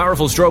 lumen light,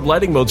 powerful strobe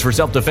lighting modes for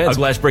self-defense, a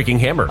glass-breaking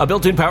hammer, a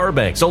built-in power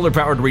bank,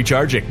 solar-powered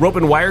recharging, rope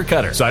and wire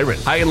cutter, siren,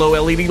 high and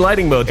low LED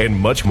lighting mode, and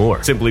much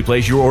more. Simply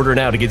place your order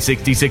now to get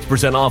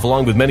 66% off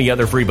along with many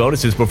other free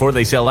bonuses before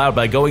they sell out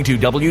by going to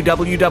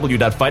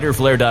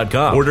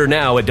www.fighterflare.com. Order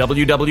now at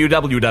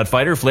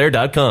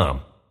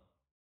www.fighterflare.com.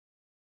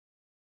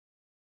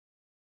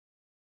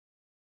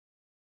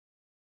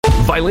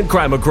 Violent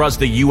crime across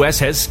the U.S.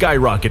 has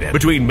skyrocketed.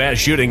 Between mass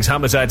shootings,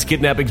 homicides,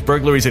 kidnappings,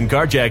 burglaries, and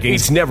carjackings,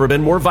 it's never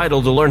been more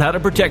vital to learn how to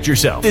protect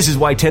yourself. This is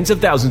why tens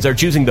of thousands are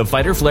choosing the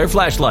Fighter Flare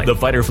flashlight. The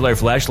Fighter Flare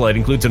flashlight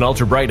includes an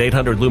ultra-bright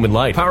 800 lumen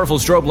light, powerful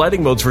strobe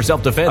lighting modes for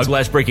self-defense, a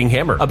glass-breaking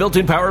hammer, a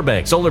built-in power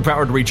bank,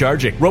 solar-powered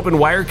recharging, rope and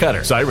wire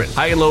cutter, siren, high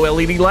and low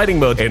LED lighting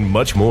mode, and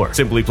much more.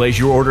 Simply place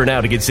your order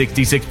now to get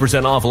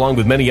 66% off along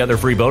with many other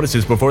free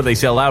bonuses before they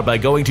sell out by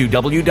going to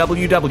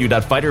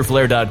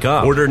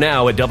www.fighterflare.com. Order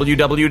now at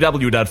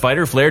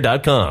www.fighterflare.com.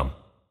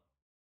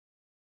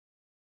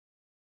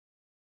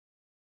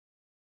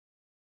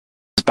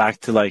 Back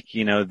to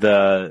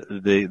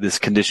this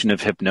condition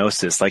of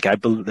hypnosis. I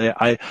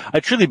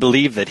truly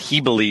believe that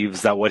he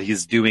believes that what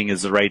he's doing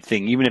is the right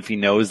thing, even if he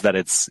knows that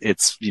it's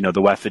the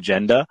WEF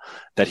agenda.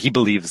 That he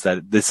believes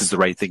that this is the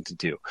right thing to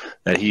do.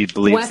 That he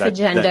believes WEF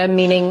agenda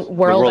meaning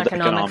World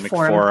Economic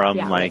Forum,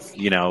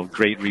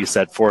 Great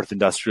Reset, Fourth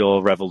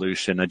Industrial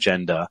Revolution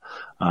agenda.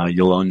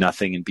 You'll own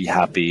nothing and be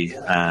happy.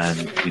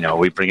 And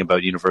we bring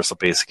about universal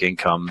basic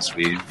incomes.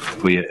 We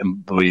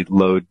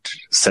load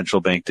central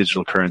bank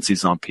digital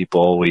currencies on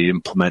people. We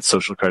implement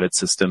social credit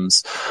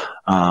systems,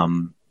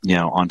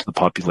 onto the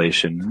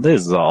population.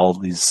 This is all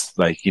these,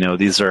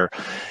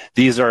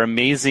 these are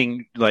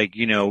amazing,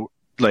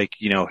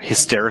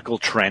 hysterical,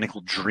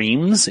 tyrannical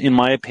dreams, in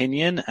my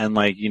opinion, and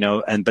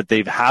but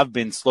they have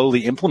been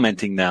slowly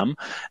implementing them,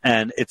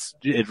 and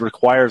it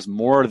requires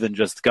more than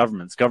just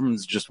governments.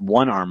 Government's just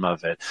one arm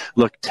of it.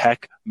 Look,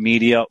 tech,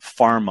 media,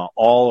 pharma,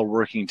 all are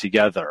working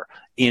together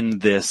in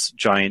this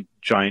giant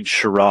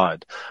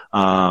charade,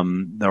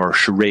 or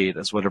charade,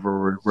 as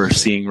whatever we're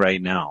seeing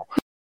right now.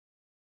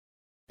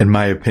 In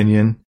my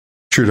opinion,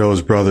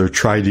 Trudeau's brother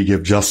tried to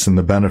give Justin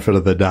the benefit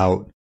of the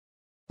doubt,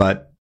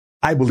 but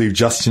I believe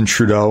Justin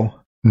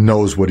Trudeau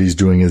knows what he's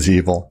doing is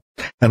evil.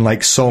 And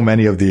like so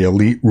many of the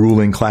elite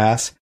ruling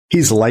class,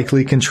 he's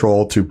likely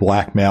controlled through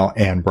blackmail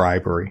and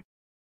bribery.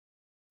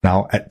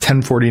 Now, at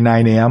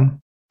 10:49 a.m.,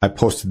 I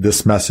posted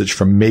this message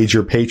from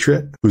Major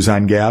Patriot, who's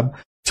on Gab,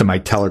 to my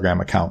Telegram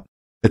account.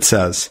 It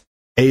says,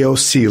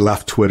 AOC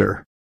left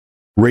Twitter.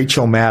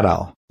 Rachel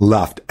Maddow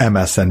left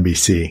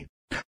MSNBC.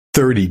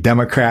 30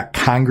 Democrat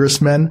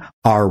congressmen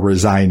are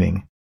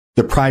resigning.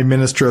 The Prime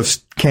Minister of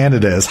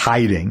Canada is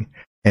hiding.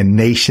 And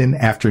nation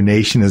after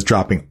nation is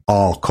dropping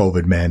all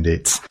COVID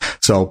mandates.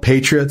 So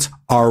patriots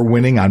are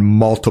winning on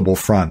multiple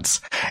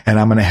fronts. And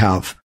I'm going to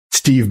have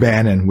Steve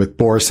Bannon with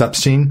Boris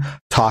Epstein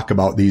talk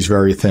about these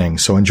very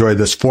things. So enjoy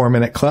this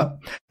 4-minute clip,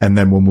 and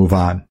then we'll move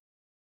on.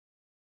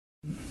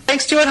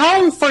 Thanks to at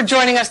home for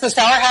joining us this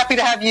hour. Happy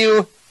to have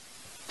you.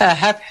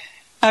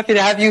 Happy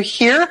to have you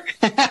here.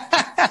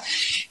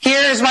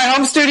 Here is my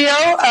home studio.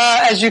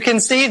 As you can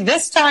see,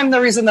 this time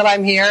the reason that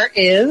I'm here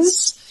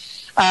is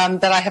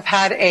that I have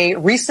had a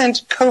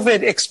recent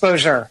COVID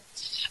exposure.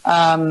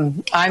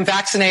 I'm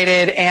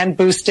vaccinated and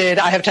boosted.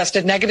 I have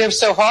tested negative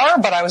so far,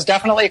 but I was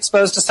definitely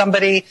exposed to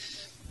somebody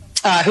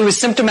who is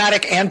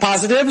symptomatic and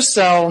positive.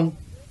 So,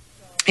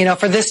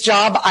 for this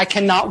job, I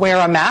cannot wear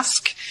a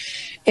mask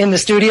in the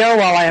studio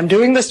while I am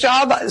doing this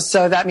job.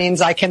 So that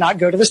means I cannot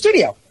go to the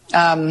studio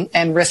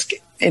and risk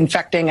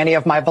infecting any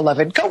of my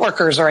beloved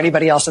coworkers or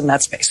anybody else in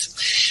that space.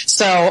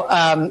 So,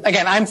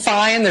 again, I'm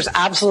fine. There's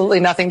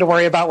absolutely nothing to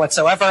worry about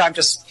whatsoever. I'm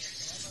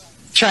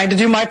just trying to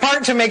do my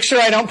part to make sure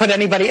I don't put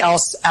anybody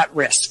else at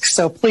risk.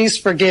 So please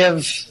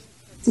forgive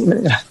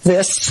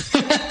this.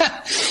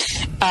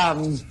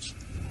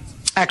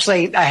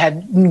 Actually, I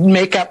had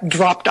makeup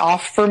dropped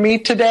off for me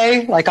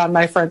today, like on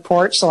my front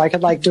porch, so I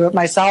could do it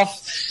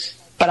myself.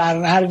 But I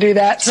don't know how to do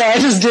that, so I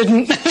just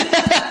didn't.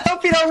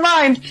 Hope you don't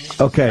mind.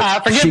 Okay.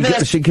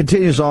 She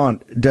continues on.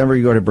 Denver,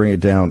 you got to bring it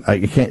down. I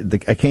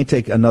can't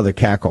take another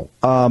cackle.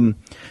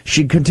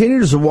 She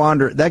continues to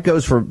wander. That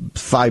goes for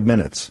 5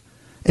 minutes.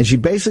 And she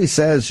basically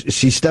says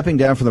she's stepping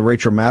down from the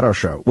Rachel Maddow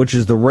show, which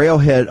is the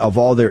railhead of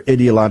all their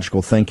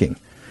ideological thinking.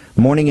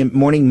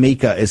 Morning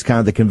Mika is kind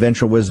of the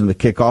conventional wisdom to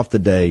kick off the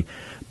day.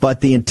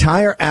 But the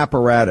entire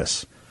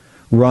apparatus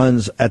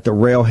runs at the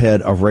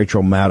railhead of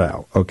Rachel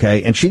Maddow,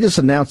 okay? And she just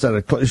announced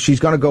that she's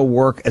going to go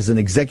work as an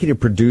executive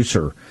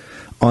producer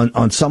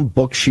on some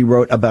book she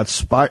wrote about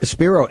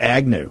Spiro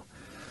Agnew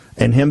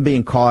and him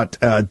being caught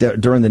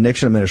during the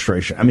Nixon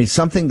administration. I mean,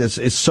 something that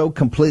is so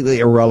completely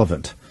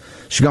irrelevant.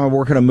 She's going to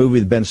work on a movie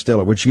with Ben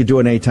Stiller, which you could do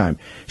at any time.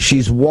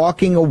 She's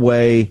walking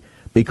away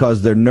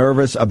because they're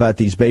nervous about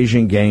these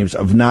Beijing games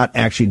of not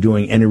actually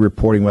doing any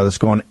reporting while it's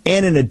going on.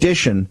 And in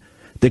addition,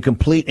 the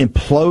complete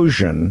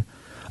implosion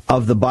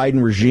of the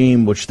Biden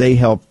regime, which they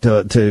helped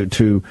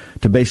to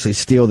basically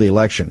steal the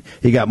election.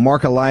 You got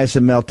Mark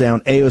Eliason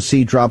meltdown.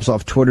 AOC drops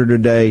off Twitter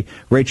today.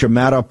 Rachel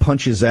Maddow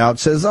punches out,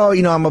 says,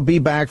 I'm going to be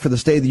back for the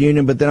State of the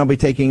Union, but then I'll be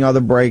taking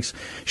other breaks.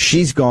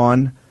 She's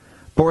gone.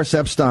 Boris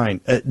Epstein.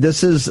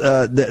 This is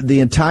the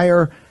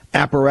entire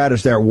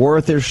apparatus there.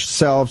 Worth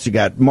themselves. You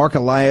got Mark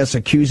Elias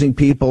accusing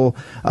people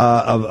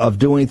of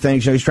doing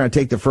things. He's trying to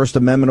take the First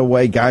Amendment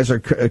away. Guys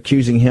are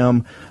accusing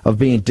him of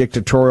being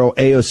dictatorial.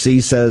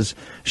 AOC says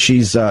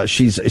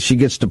she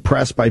gets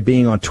depressed by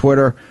being on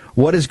Twitter.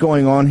 What is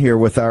going on here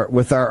with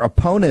our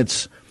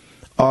opponents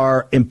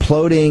are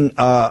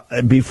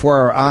imploding before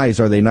our eyes,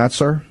 are they not,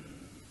 sir?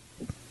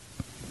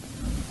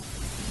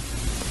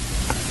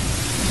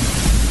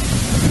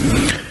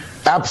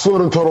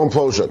 Absolute and total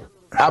implosion.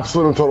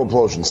 Absolute and total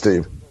implosion,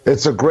 Steve.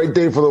 It's a great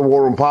day for the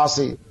War Room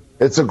Posse.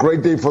 It's a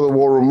great day for the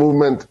War Room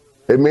movement.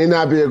 It may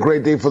not be a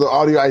great day for the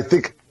audio. I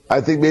think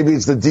maybe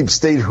it's the deep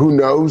state. Who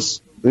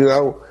knows?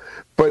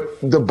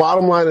 But the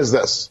bottom line is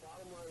this: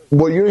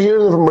 what you're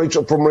hearing from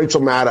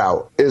Rachel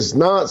Maddow is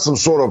not some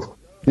sort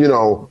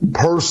of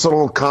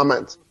personal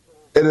comment.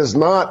 It is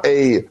not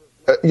a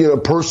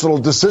personal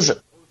decision.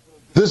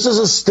 This is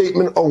a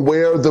statement on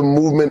where the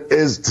movement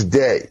is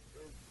today.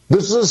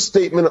 This is a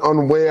statement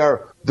on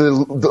where the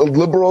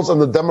liberals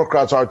and the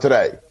Democrats are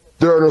today.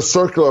 They're in a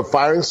circular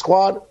firing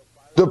squad.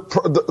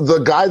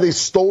 The guy they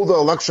stole the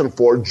election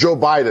for, Joe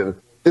Biden,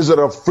 is at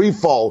a free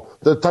fall,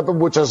 the type of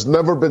which has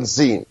never been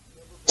seen.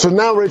 So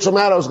now Rachel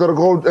Maddow is going to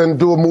go and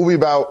do a movie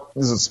about,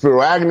 is it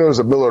Spiro Agnew, is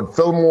it Millard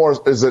Fillmore,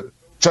 is it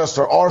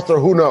Chester Arthur,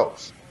 who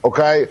knows,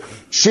 okay?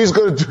 She's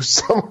going to do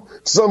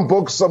some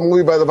book, some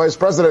movie by the vice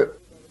president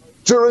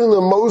during the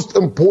most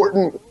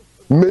important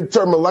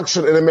midterm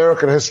election in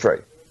American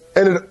history.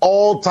 And it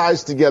all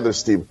ties together,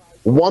 Steve.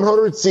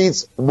 100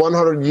 seats,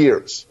 100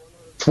 years.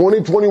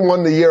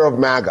 2021, the year of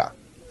MAGA.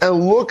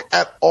 And look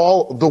at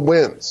all the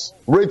wins.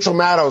 Rachel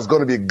Maddow is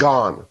going to be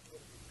gone.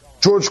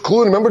 George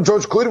Clooney, remember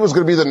George Clooney was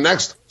going to be the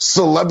next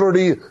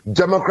celebrity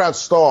Democrat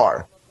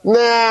star.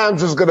 Nah, I'm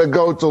just going to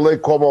go to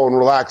Lake Como and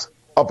relax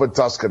up in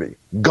Tuscany.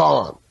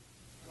 Gone.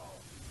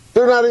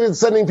 They're not even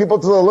sending people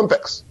to the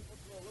Olympics.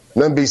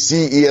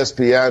 NBC,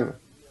 ESPN,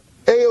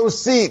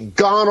 AOC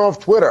gone off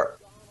Twitter.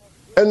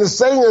 And the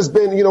saying has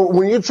been,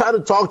 when you try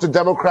to talk to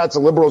Democrats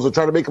and liberals and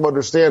try to make them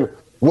understand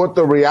what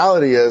the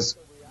reality is,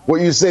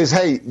 what you say is,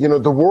 hey,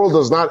 the world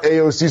is not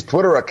AOC's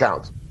Twitter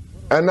account.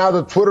 And now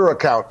the Twitter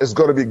account is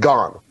going to be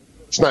gone.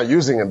 It's not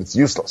using it. It's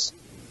useless.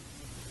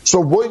 So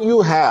what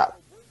you have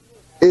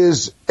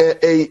is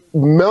a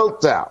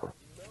meltdown,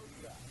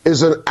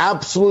 is an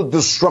absolute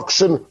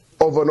destruction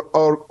of a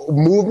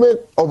movement,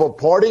 of a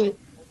party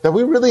that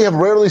we really have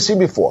rarely seen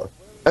before.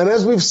 And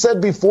as we've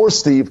said before,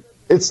 Steve,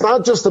 it's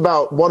not just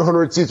about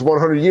 100 seats,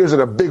 100 years,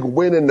 and a big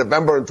win in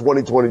November in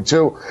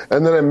 2022,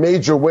 and then a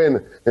major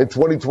win in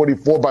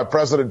 2024 by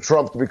President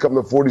Trump to become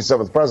the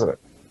 47th president.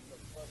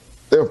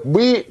 If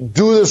we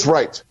do this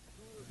right,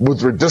 with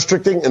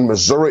redistricting in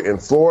Missouri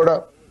and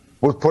Florida,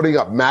 with putting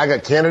up MAGA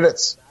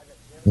candidates,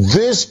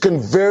 this can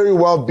very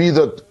well be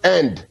the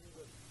end,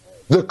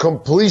 the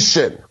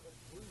completion,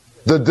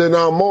 the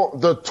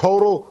denouement, the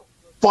total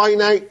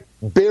finite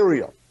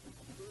burial.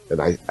 And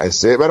I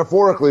say it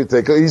metaphorically,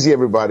 take it easy,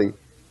 everybody,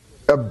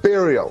 a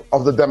burial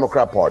of the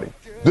Democrat Party.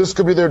 This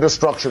could be their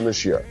destruction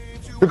this year.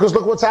 Because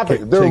look what's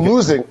happening. They're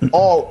losing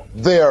all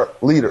their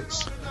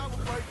leaders.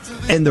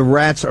 And the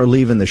rats are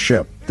leaving the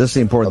ship. This is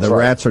the important. The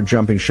rats are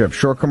jumping ship.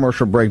 Short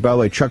commercial break. By the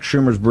way, Chuck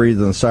Schumer's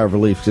breathing a sigh of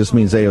relief. This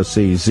means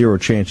AOC, zero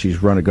chance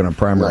she's running going to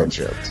primary.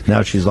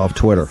 Now she's off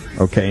Twitter.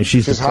 Okay, and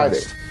she's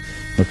hiding.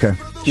 Okay,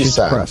 she's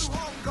depressed.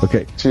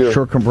 Okay,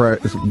 short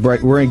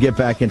break. We're going to get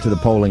back into the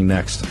polling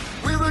next.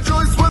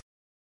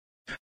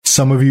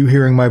 Some of you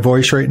hearing my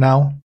voice right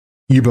now,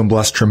 you've been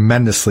blessed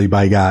tremendously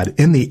by God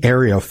in the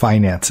area of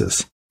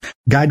finances.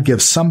 God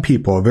gives some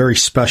people a very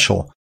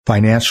special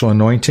financial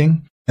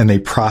anointing, and they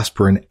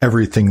prosper in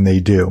everything they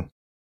do.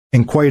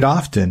 And quite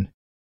often,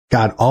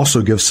 God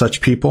also gives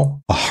such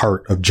people a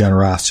heart of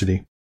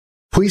generosity.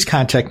 Please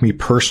contact me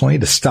personally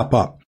to step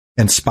up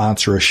and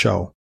sponsor a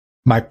show.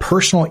 My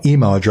personal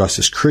email address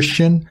is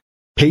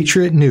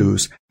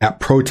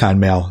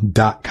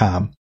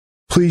christianpatriotnews@protonmail.com.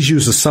 Please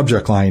use the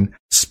subject line,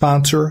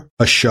 sponsor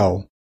a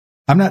show.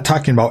 I'm not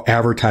talking about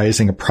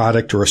advertising a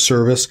product or a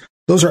service.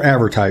 Those are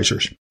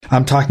advertisers.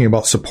 I'm talking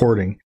about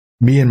supporting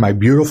me and my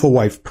beautiful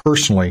wife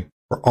personally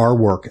for our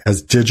work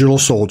as digital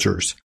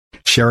soldiers,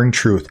 sharing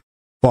truth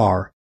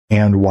far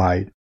and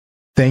wide.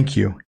 Thank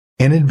you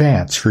in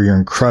advance for your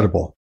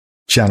incredible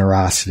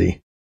generosity.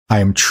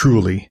 I am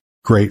truly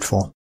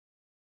grateful.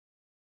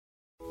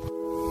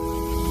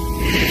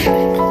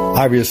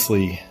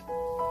 Obviously,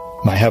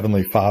 my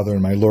Heavenly Father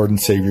and my Lord and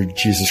Savior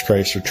Jesus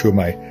Christ are two of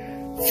my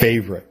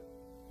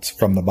favorites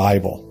from the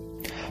Bible.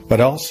 But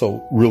I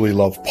also really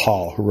love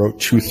Paul, who wrote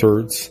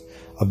 2/3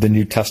 of the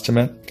New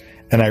Testament.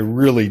 And I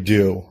really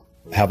do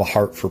have a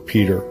heart for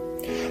Peter.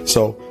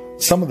 So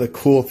some of the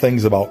cool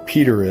things about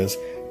Peter is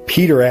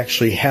Peter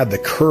actually had the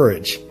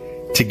courage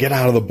to get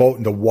out of the boat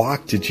and to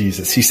walk to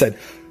Jesus. He said,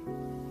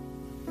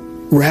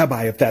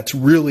 Rabbi, if that's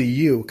really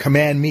you,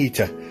 command me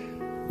to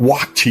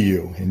walk to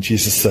you. And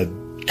Jesus said,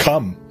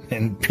 come.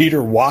 And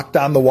Peter walked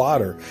on the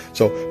water.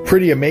 So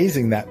pretty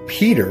amazing that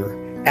Peter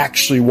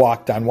actually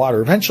walked on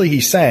water. Eventually he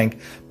sank,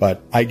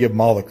 but I give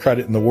him all the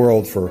credit in the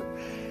world for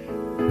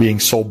being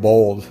so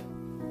bold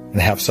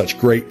and have such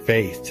great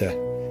faith to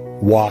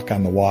walk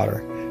on the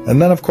water.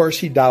 And then, of course,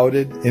 he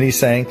doubted and he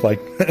sank, like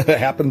it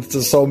happens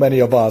to so many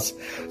of us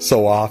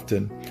so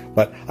often.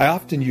 But I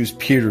often use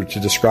Peter to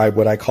describe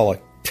what I call a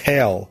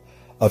tale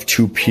of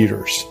two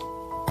Peters.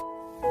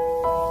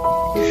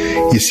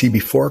 You see,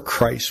 before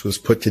Christ was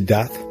put to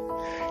death,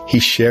 he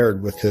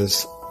shared with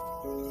his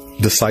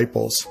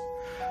disciples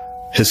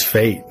his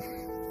fate.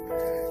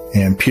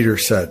 And Peter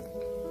said,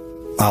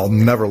 I'll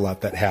never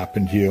let that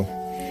happen to you.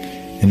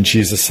 And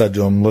Jesus said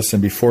to him,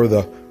 listen, before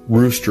the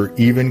rooster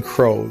even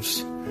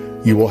crows,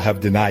 you will have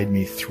denied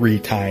me 3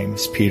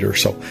 times, Peter.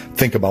 So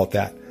think about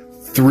that.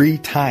 3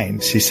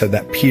 times he said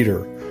that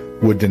Peter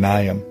would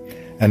deny him.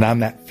 And on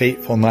that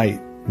fateful night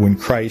when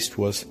Christ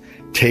was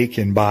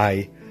taken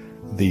by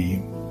the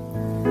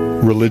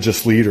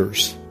religious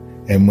leaders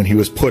and when he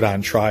was put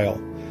on trial,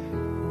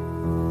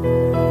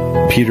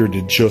 Peter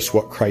did just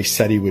what Christ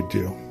said he would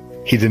do.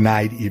 He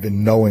denied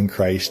even knowing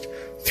Christ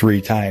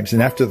 3 times.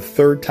 And after the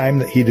 3rd time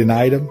that he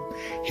denied him,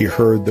 he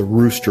heard the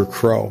rooster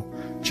crow,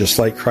 just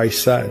like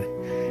Christ said.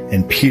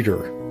 And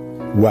Peter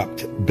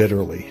wept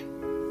bitterly.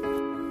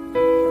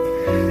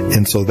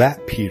 And so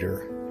that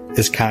Peter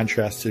is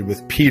contrasted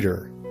with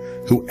Peter,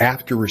 who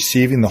after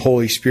receiving the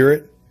Holy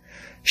Spirit,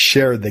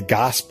 shared the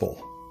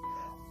gospel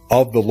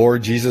of the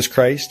Lord Jesus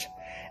Christ.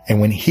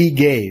 And when he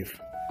gave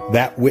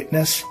that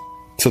witness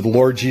to the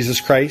Lord Jesus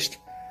Christ,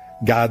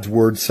 God's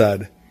word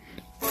said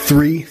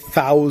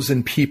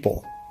 3,000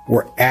 people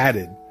were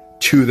added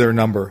to their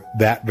number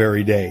that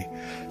very day.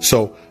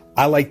 So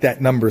I like that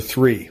number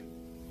 3.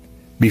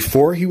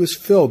 Before he was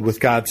filled with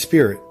God's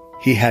Spirit,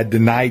 he had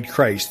denied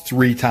Christ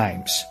 3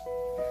 times.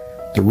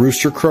 The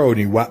rooster crowed and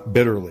he wept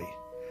bitterly.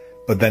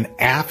 But then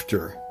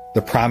after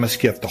the promised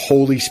gift, the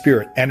Holy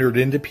Spirit entered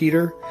into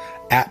Peter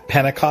at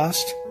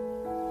Pentecost,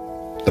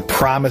 the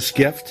promised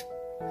gift,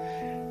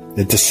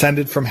 it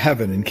descended from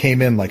heaven and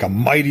came in like a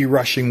mighty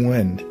rushing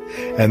wind.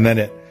 And then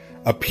it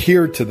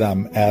appeared to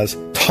them as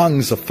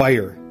tongues of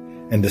fire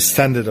and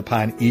descended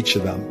upon each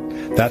of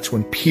them. That's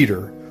when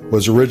Peter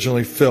was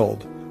originally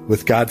filled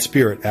with God's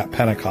Spirit at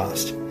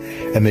Pentecost.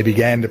 And they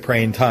began to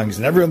pray in tongues.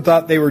 And everyone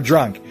thought they were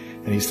drunk.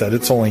 And he said,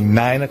 it's only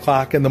 9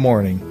 o'clock in the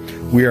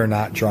morning. We are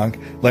not drunk.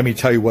 Let me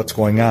tell you what's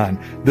going on.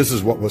 This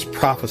is what was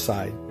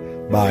prophesied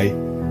by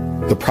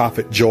the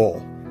prophet Joel.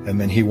 And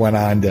then he went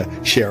on to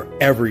share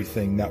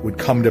everything that would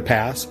come to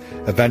pass.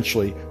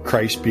 Eventually,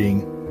 Christ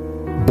being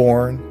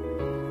born,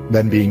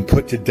 then being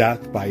put to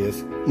death by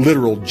his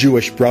literal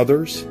Jewish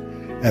brothers,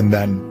 and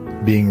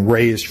then being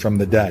raised from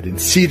the dead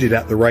and seated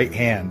at the right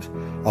hand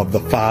of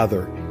the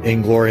Father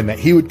in glory, and that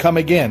he would come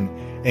again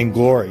in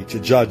glory to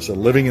judge the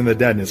living and the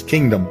dead, and his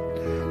kingdom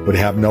would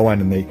have no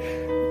end.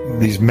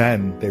 And these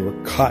men, they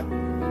were cut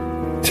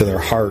to their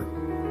heart,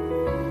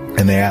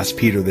 and they asked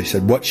Peter, they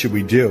said, what should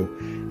we do?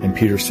 And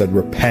Peter said,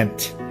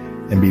 repent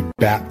and be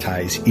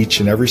baptized, each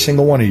and every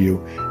single one of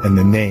you, in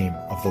the name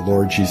of the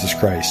Lord Jesus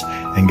Christ.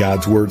 And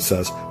God's word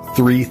says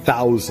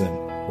 3,000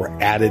 were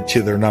added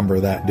to their number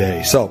that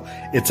day. So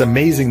it's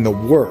amazing the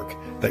work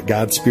that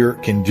God's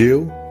Spirit can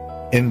do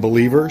in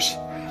believers.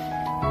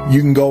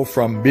 You can go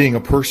from being a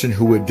person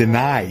who would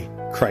deny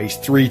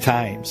Christ 3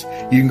 times.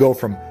 You can go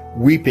from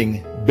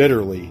weeping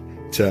bitterly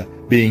to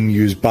being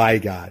used by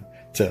God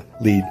to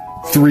lead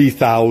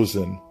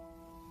 3,000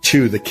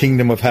 to the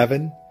kingdom of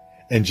heaven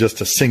in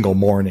just a single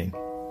morning.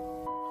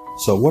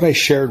 So what I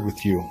shared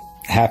with you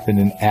happened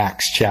in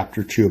Acts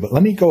chapter 2, but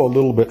let me go a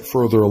little bit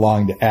further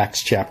along to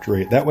Acts chapter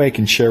 8. That way I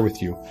can share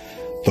with you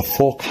the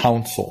full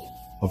counsel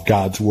of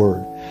God's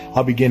word.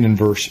 I'll begin in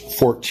verse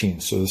 14.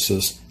 So this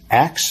is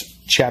Acts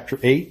chapter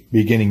 8,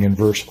 beginning in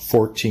verse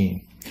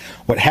 14.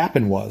 What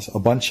happened was a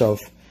bunch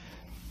of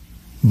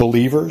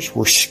believers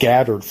were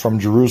scattered from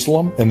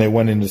Jerusalem, and they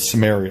went into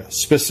Samaria,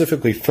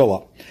 specifically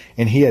Philip.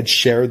 And he had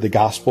shared the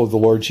gospel of the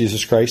Lord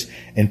Jesus Christ,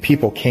 and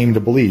people came to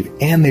believe,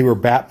 and they were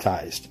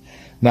baptized.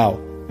 Now,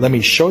 let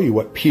me show you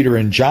what Peter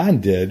and John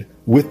did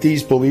with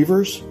these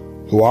believers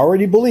who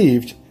already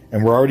believed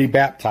and were already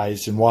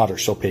baptized in water.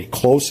 So pay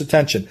close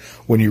attention.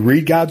 When you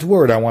read God's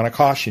word, I want to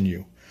caution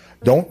you.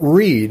 Don't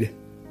read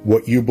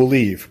what you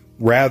believe.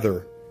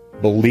 Rather,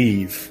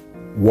 believe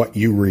what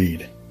you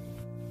read.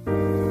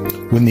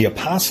 When the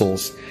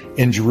apostles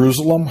in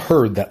Jerusalem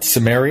heard that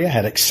Samaria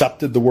had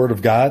accepted the word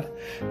of God,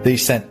 they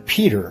sent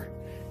Peter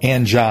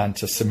and John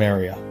to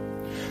Samaria.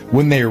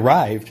 When they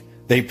arrived,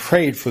 they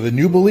prayed for the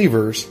new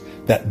believers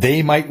that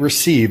they might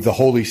receive the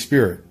Holy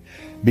Spirit,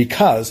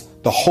 because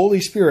the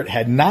Holy Spirit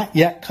had not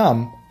yet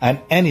come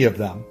on any of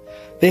them.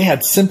 They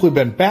had simply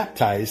been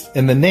baptized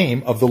in the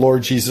name of the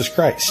Lord Jesus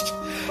Christ.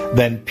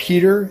 Then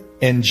Peter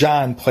and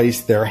John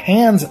placed their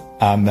hands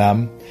on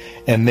them,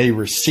 and they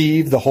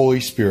received the Holy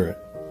Spirit.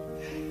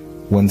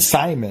 When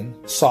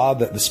Simon saw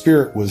that the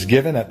Spirit was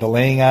given at the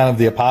laying on of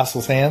the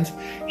apostles' hands,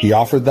 he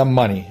offered them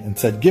money and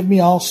said, give me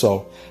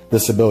also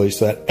this ability,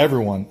 so that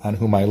everyone on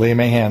whom I lay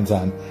my hands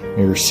on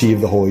may receive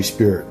the Holy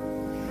Spirit.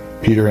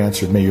 Peter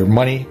answered, may your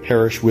money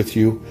perish with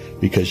you,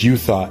 because you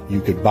thought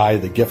you could buy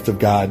the gift of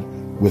God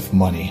with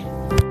money.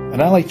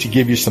 And I like to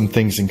give you some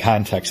things in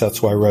context.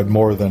 That's why I read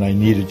more than I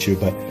needed to,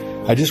 but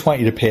I just want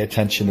you to pay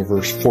attention to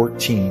verse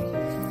 14.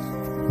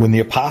 When the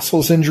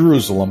apostles in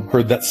Jerusalem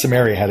heard that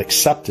Samaria had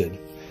accepted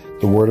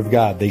the word of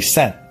God, they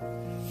sent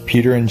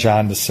Peter and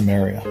John to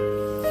Samaria.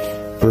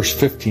 Verse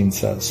 15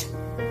 says,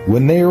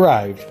 when they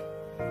arrived,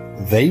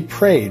 they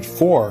prayed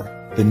for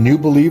the new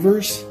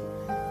believers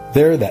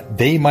there that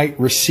they might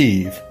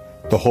receive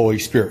the Holy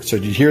Spirit. So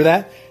did you hear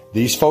that?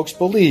 These folks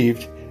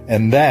believed,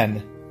 and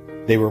then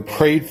they were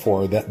prayed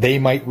for that they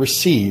might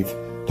receive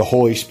the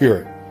Holy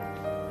Spirit.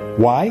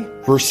 Why?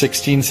 Verse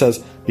 16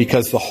 says,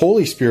 because the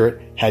Holy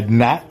Spirit had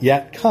not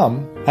yet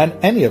come on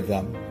any of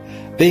them.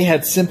 They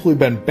had simply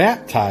been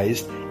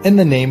baptized in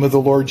the name of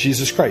the Lord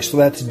Jesus Christ. So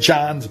that's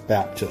John's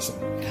baptism.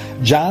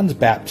 John's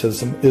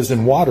baptism is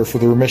in water for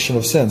the remission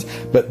of sins.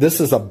 But this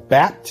is a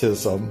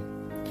baptism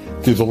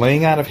through the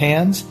laying on of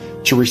hands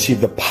to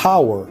receive the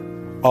power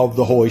of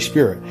the Holy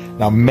Spirit.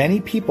 Now,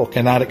 many people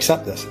cannot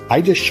accept this.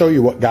 I just show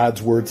you what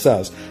God's Word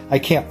says. I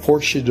can't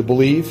force you to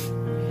believe.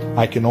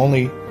 I can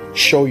only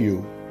show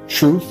you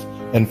truth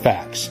and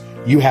facts.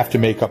 You have to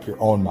make up your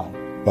own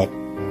mind. But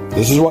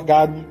this is what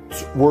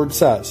God's Word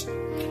says.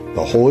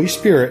 The Holy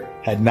Spirit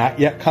had not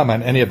yet come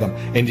on any of them.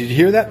 And did you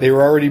hear that? They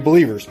were already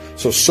believers.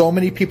 So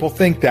many people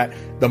think that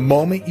the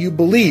moment you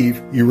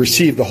believe, you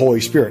receive the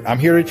Holy Spirit. I'm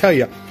here to tell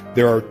you,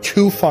 there are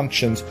two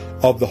functions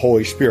of the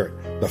Holy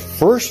Spirit. The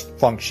first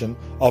function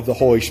of the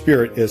Holy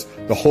Spirit is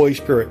the Holy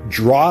Spirit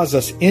draws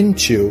us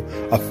into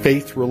a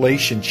faith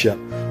relationship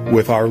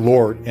with our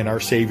Lord and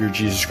our Savior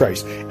Jesus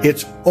Christ.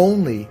 It's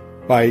only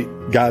by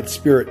God's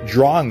Spirit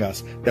drawing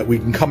us that we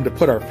can come to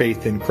put our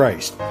faith in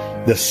Christ.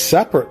 The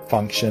separate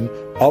function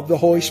of the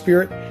Holy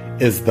Spirit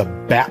is the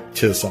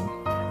baptism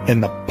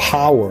and the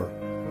power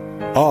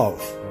of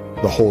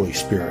the Holy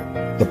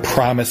Spirit, the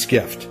promised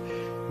gift,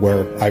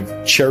 where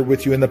I've shared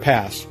with you in the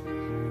past,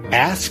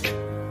 ask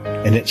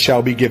and it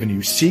shall be given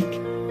you. Seek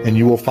and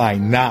you will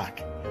find. Knock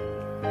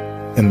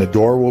and the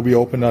door will be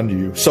opened unto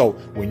you. So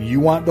when you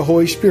want the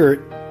Holy Spirit,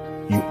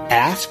 you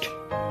ask,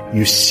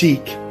 you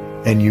seek,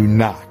 and you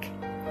knock.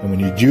 And when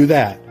you do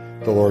that,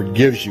 the Lord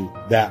gives you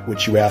that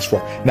which you ask for.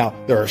 Now,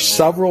 there are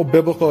several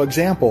biblical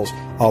examples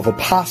of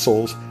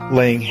apostles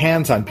laying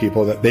hands on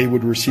people that they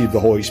would receive the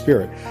Holy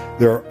Spirit.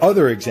 There are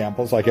other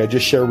examples, like I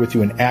just shared with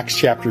you in Acts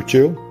chapter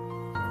 2,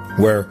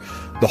 where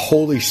the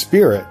Holy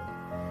Spirit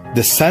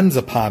descends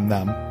upon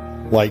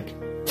them like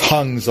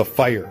tongues of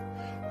fire.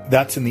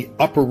 That's in the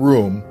upper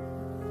room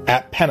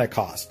at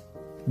Pentecost.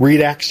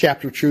 Read Acts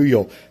chapter 2,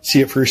 you'll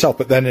see it for yourself.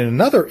 But then in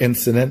another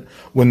incident,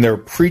 when they're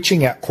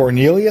preaching at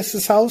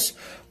Cornelius' house,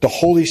 the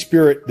Holy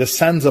Spirit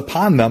descends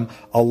upon them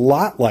a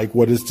lot like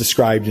what is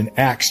described in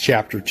Acts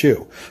chapter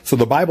 2. So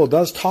the Bible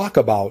does talk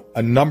about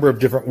a number of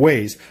different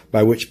ways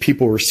by which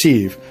people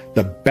receive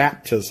the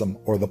baptism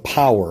or the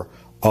power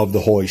of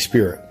the Holy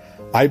Spirit.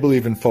 I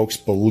believe in folks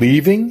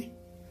believing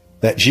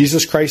that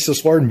Jesus Christ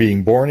is Lord and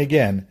being born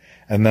again,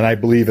 and then I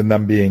believe in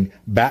them being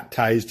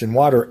baptized in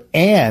water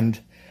and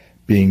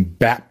being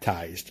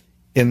baptized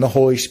in the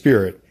Holy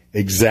Spirit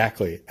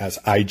exactly as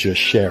I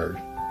just shared.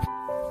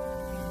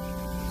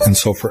 And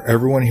so for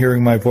everyone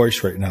hearing my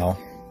voice right now,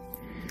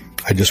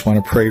 I just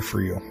want to pray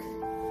for you.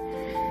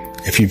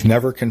 If you've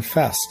never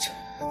confessed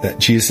that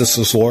Jesus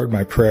is Lord,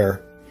 my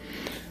prayer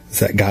is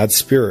that God's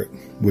Spirit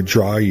would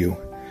draw you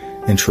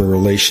into a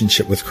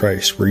relationship with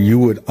Christ where you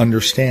would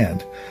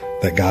understand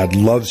that God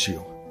loves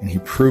you, and He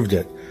proved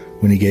it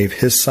when He gave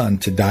His Son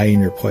to die in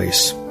your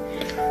place.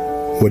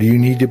 What do you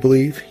need to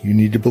believe? You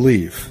need to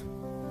believe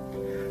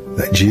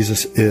that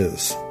Jesus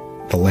is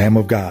the Lamb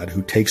of God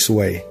who takes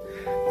away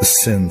the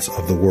sins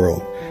of the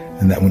world,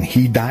 and that when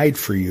He died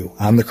for you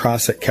on the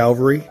cross at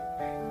Calvary,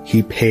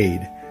 He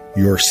paid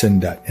your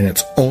sin debt. And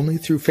it's only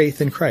through faith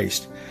in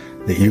Christ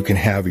that you can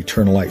have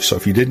eternal life. So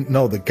if you didn't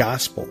know the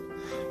gospel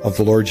of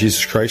the Lord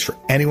Jesus Christ, for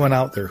anyone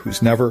out there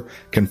who's never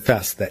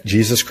confessed that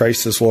Jesus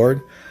Christ is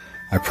Lord,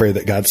 I pray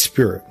that God's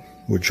Spirit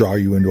would draw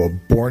you into a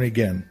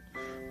born-again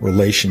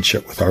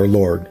relationship with our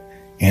Lord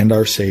and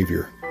our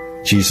Savior,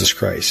 Jesus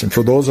Christ. And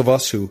for those of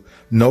us who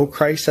know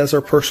Christ as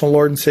our personal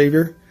Lord and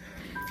Savior,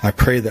 I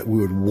pray that we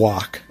would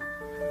walk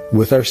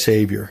with our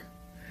Savior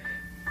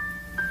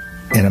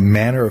in a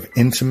manner of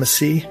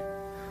intimacy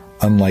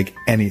unlike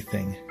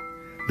anything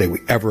that we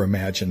ever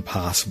imagined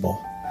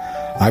possible.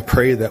 I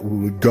pray that we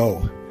would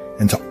go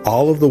into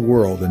all of the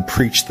world and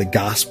preach the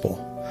gospel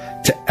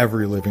to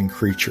every living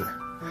creature.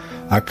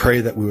 I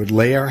pray that we would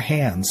lay our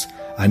hands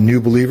on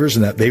new believers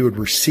and that they would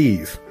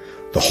receive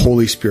the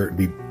Holy Spirit and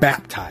be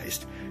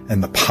baptized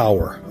in the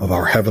power of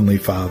our Heavenly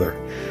Father.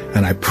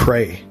 And I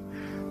pray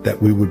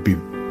that we would be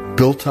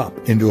built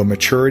up into a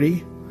maturity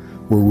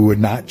where we would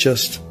not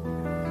just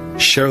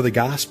share the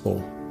gospel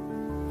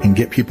and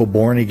get people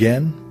born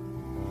again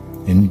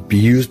and be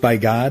used by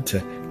God to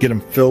get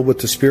them filled with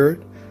the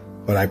Spirit,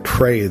 but I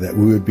pray that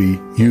we would be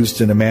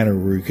used in a manner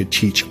where we could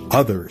teach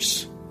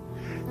others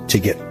to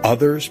get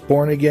others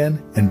born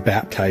again and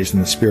baptized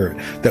in the Spirit,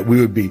 that we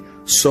would be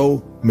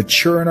so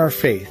mature in our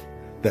faith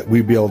that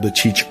we'd be able to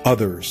teach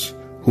others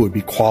who would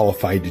be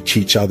qualified to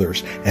teach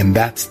others. And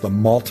that's the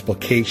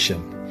multiplication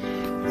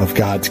of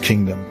God's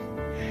kingdom.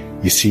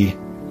 You see,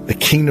 the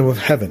kingdom of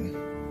heaven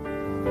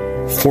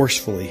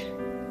forcefully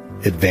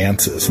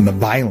advances, and the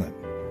violent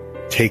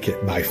take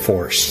it by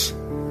force.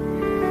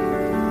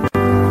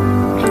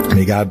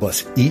 May God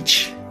bless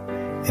each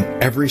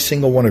and every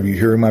single one of you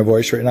hearing my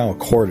voice right now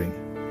according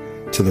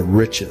to the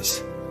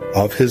riches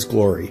of His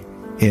glory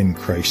in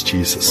Christ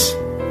Jesus.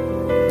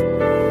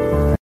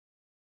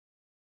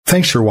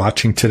 Thanks for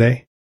watching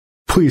today.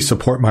 Please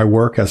support my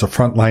work as a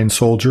frontline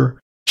soldier,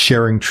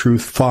 sharing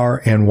truth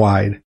far and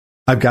wide.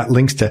 I've got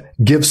links to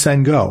Give,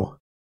 Send, Go,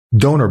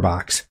 Donor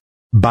Box,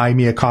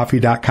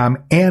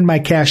 BuyMeACoffee.com, and my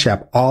Cash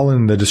App all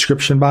in the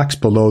description box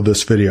below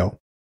this video.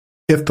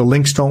 If the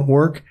links don't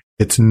work,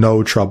 it's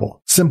no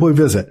trouble. Simply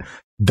visit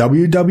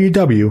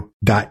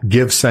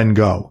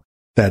www.GiveSendGo.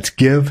 That's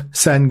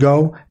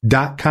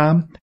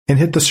GiveSendGo.com and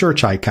hit the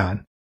search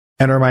icon.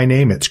 Enter my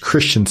name. It's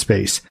Christian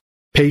Space,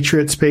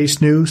 Patriot Space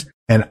News,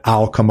 and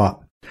I'll come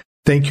up.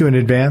 Thank you in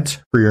advance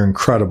for your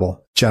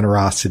incredible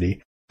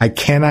generosity. I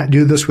cannot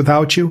do this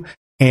without you,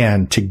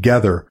 and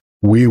together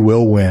we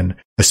will win,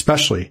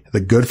 especially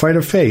the good fight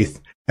of faith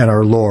and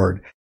our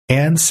Lord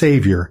and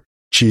Savior,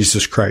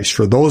 Jesus Christ,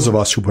 for those of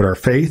us who put our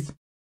faith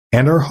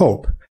and our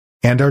hope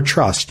and our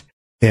trust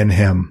in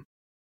Him.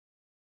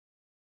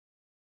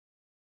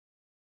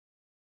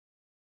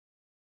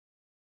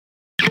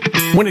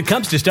 When it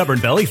comes to stubborn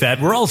belly fat,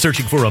 we're all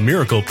searching for a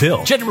miracle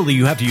pill. Generally,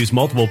 you have to use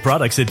multiple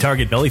products that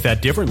target belly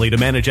fat differently to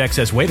manage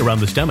excess weight around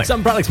the stomach.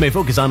 Some products may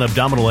focus on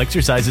abdominal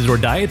exercises or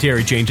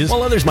dietary changes,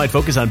 while others might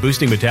focus on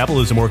boosting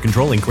metabolism or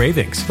controlling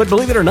cravings. But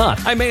believe it or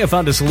not, I may have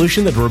found a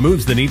solution that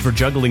removes the need for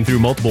juggling through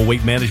multiple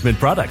weight management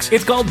products.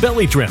 It's called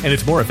Belly Trim, and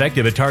it's more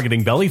effective at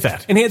targeting belly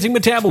fat, enhancing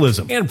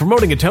metabolism, and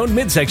promoting a toned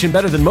midsection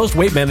better than most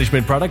weight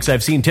management products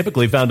I've seen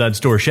typically found on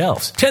store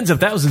shelves. Tens of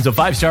thousands of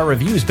 5-star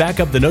reviews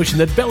back up the notion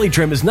that Belly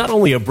Trim is not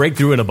only a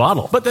breakthrough in a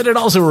bottle, but that it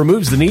also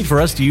removes the need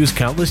for us to use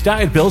countless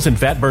diet pills and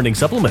fat-burning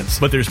supplements.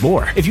 But there's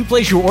more. If you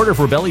place your order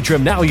for Belly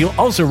Trim now, you'll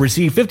also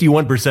receive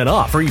 51%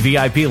 off, free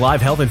VIP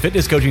live health and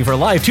fitness coaching for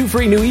life, 2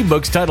 free new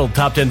ebooks titled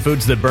Top 10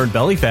 Foods That Burn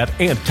Belly Fat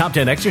and Top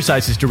 10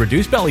 Exercises to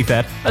Reduce Belly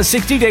Fat, a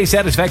 60-day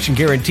satisfaction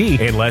guarantee,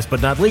 and last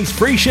but not least,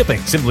 free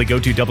shipping. Simply go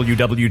to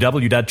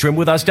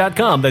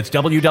www.trimwithus.com. That's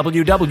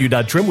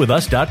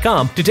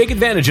www.trimwithus.com to take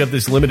advantage of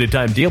this limited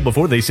time deal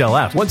before they sell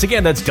out. Once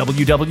again, that's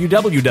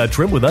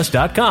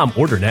www.trimwithus.com.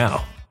 Order now.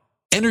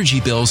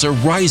 Energy bills are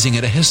rising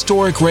at a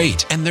historic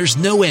rate, and there's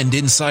no end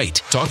in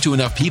sight. Talk to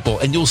enough people,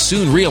 and you'll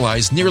soon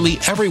realize nearly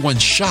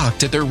everyone's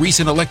shocked at their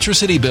recent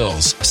electricity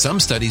bills. Some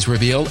studies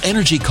reveal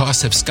energy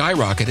costs have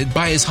skyrocketed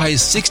by as high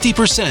as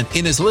 60%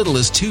 in as little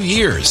as 2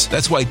 years.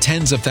 That's why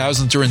tens of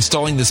thousands are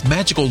installing this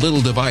magical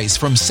little device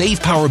from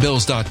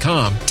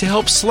SavePowerBills.com to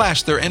help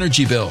slash their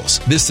energy bills.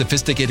 This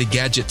sophisticated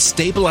gadget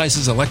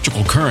stabilizes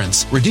electrical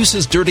currents,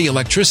 reduces dirty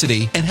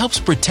electricity, and helps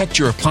protect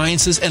your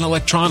appliances and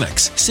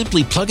electronics.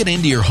 Simply plug it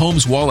into your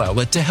home's wall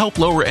outlet to help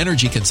lower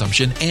energy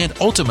consumption and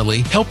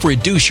ultimately help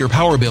reduce your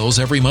power bills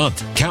every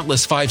month.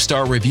 Countless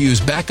 5-star reviews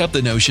back up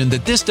the notion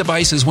that this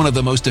device is one of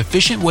the most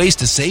efficient ways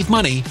to save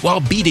money while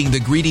beating the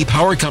greedy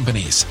power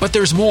companies. But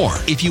there's more.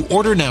 If you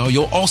order now,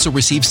 you'll also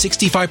receive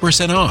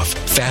 65% off,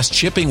 fast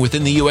shipping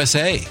within the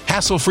USA,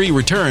 hassle-free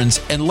returns,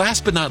 and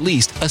last but not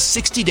least, a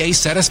 60-day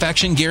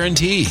satisfaction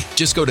guarantee.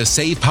 Just go to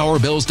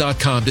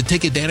SavePowerBills.com to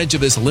take advantage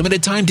of this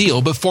limited time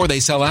deal before they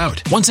sell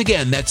out. Once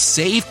again, that's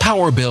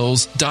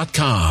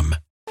SavePowerBills.com.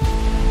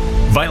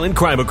 Violent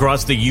crime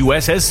across the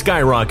U.S. has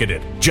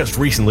skyrocketed. Just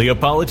recently, a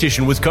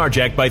politician was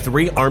carjacked by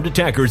 3 armed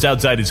attackers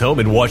outside his home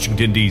in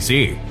Washington,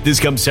 D.C.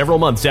 This comes several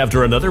months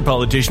after another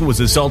politician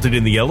was assaulted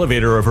in the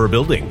elevator of her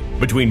building.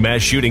 Between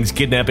mass shootings,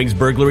 kidnappings,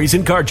 burglaries,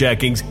 and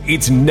carjackings,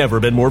 it's never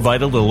been more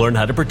vital to learn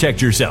how to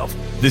protect yourself.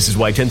 This is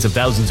why tens of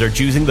thousands are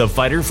choosing the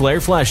Fighter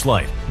Flare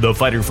flashlight. The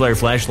Fighter Flare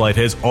flashlight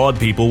has awed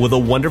people with a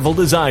wonderful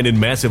design and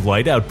massive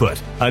light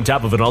output. On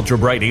top of an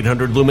ultra-bright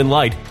 800-lumen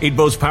light, it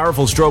boasts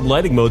powerful strobe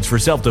lighting modes for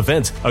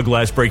self-defense, a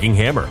glass-breaking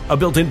hammer, a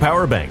built-in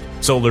power bank,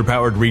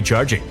 solar-powered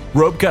recharging,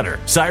 rope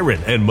cutter,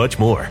 siren, and much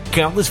more.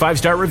 Countless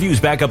 5-star reviews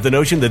back up the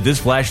notion that this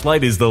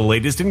flashlight is the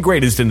latest and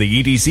greatest in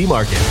the EDC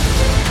market.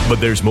 But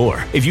there's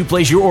more. If you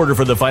place your order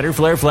for the Fighter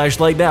Flare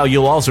flashlight now,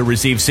 you'll also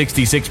receive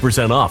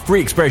 66% off,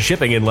 free express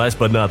shipping, and last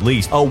but not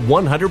least, a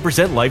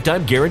 100%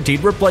 lifetime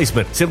guaranteed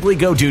replacement. Simply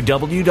go to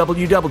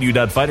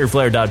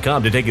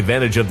www.fighterflare.com to take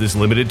advantage of this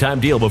limited time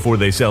deal before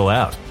they sell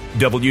out.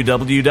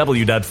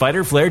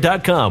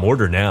 www.fighterflare.com.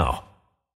 Order now.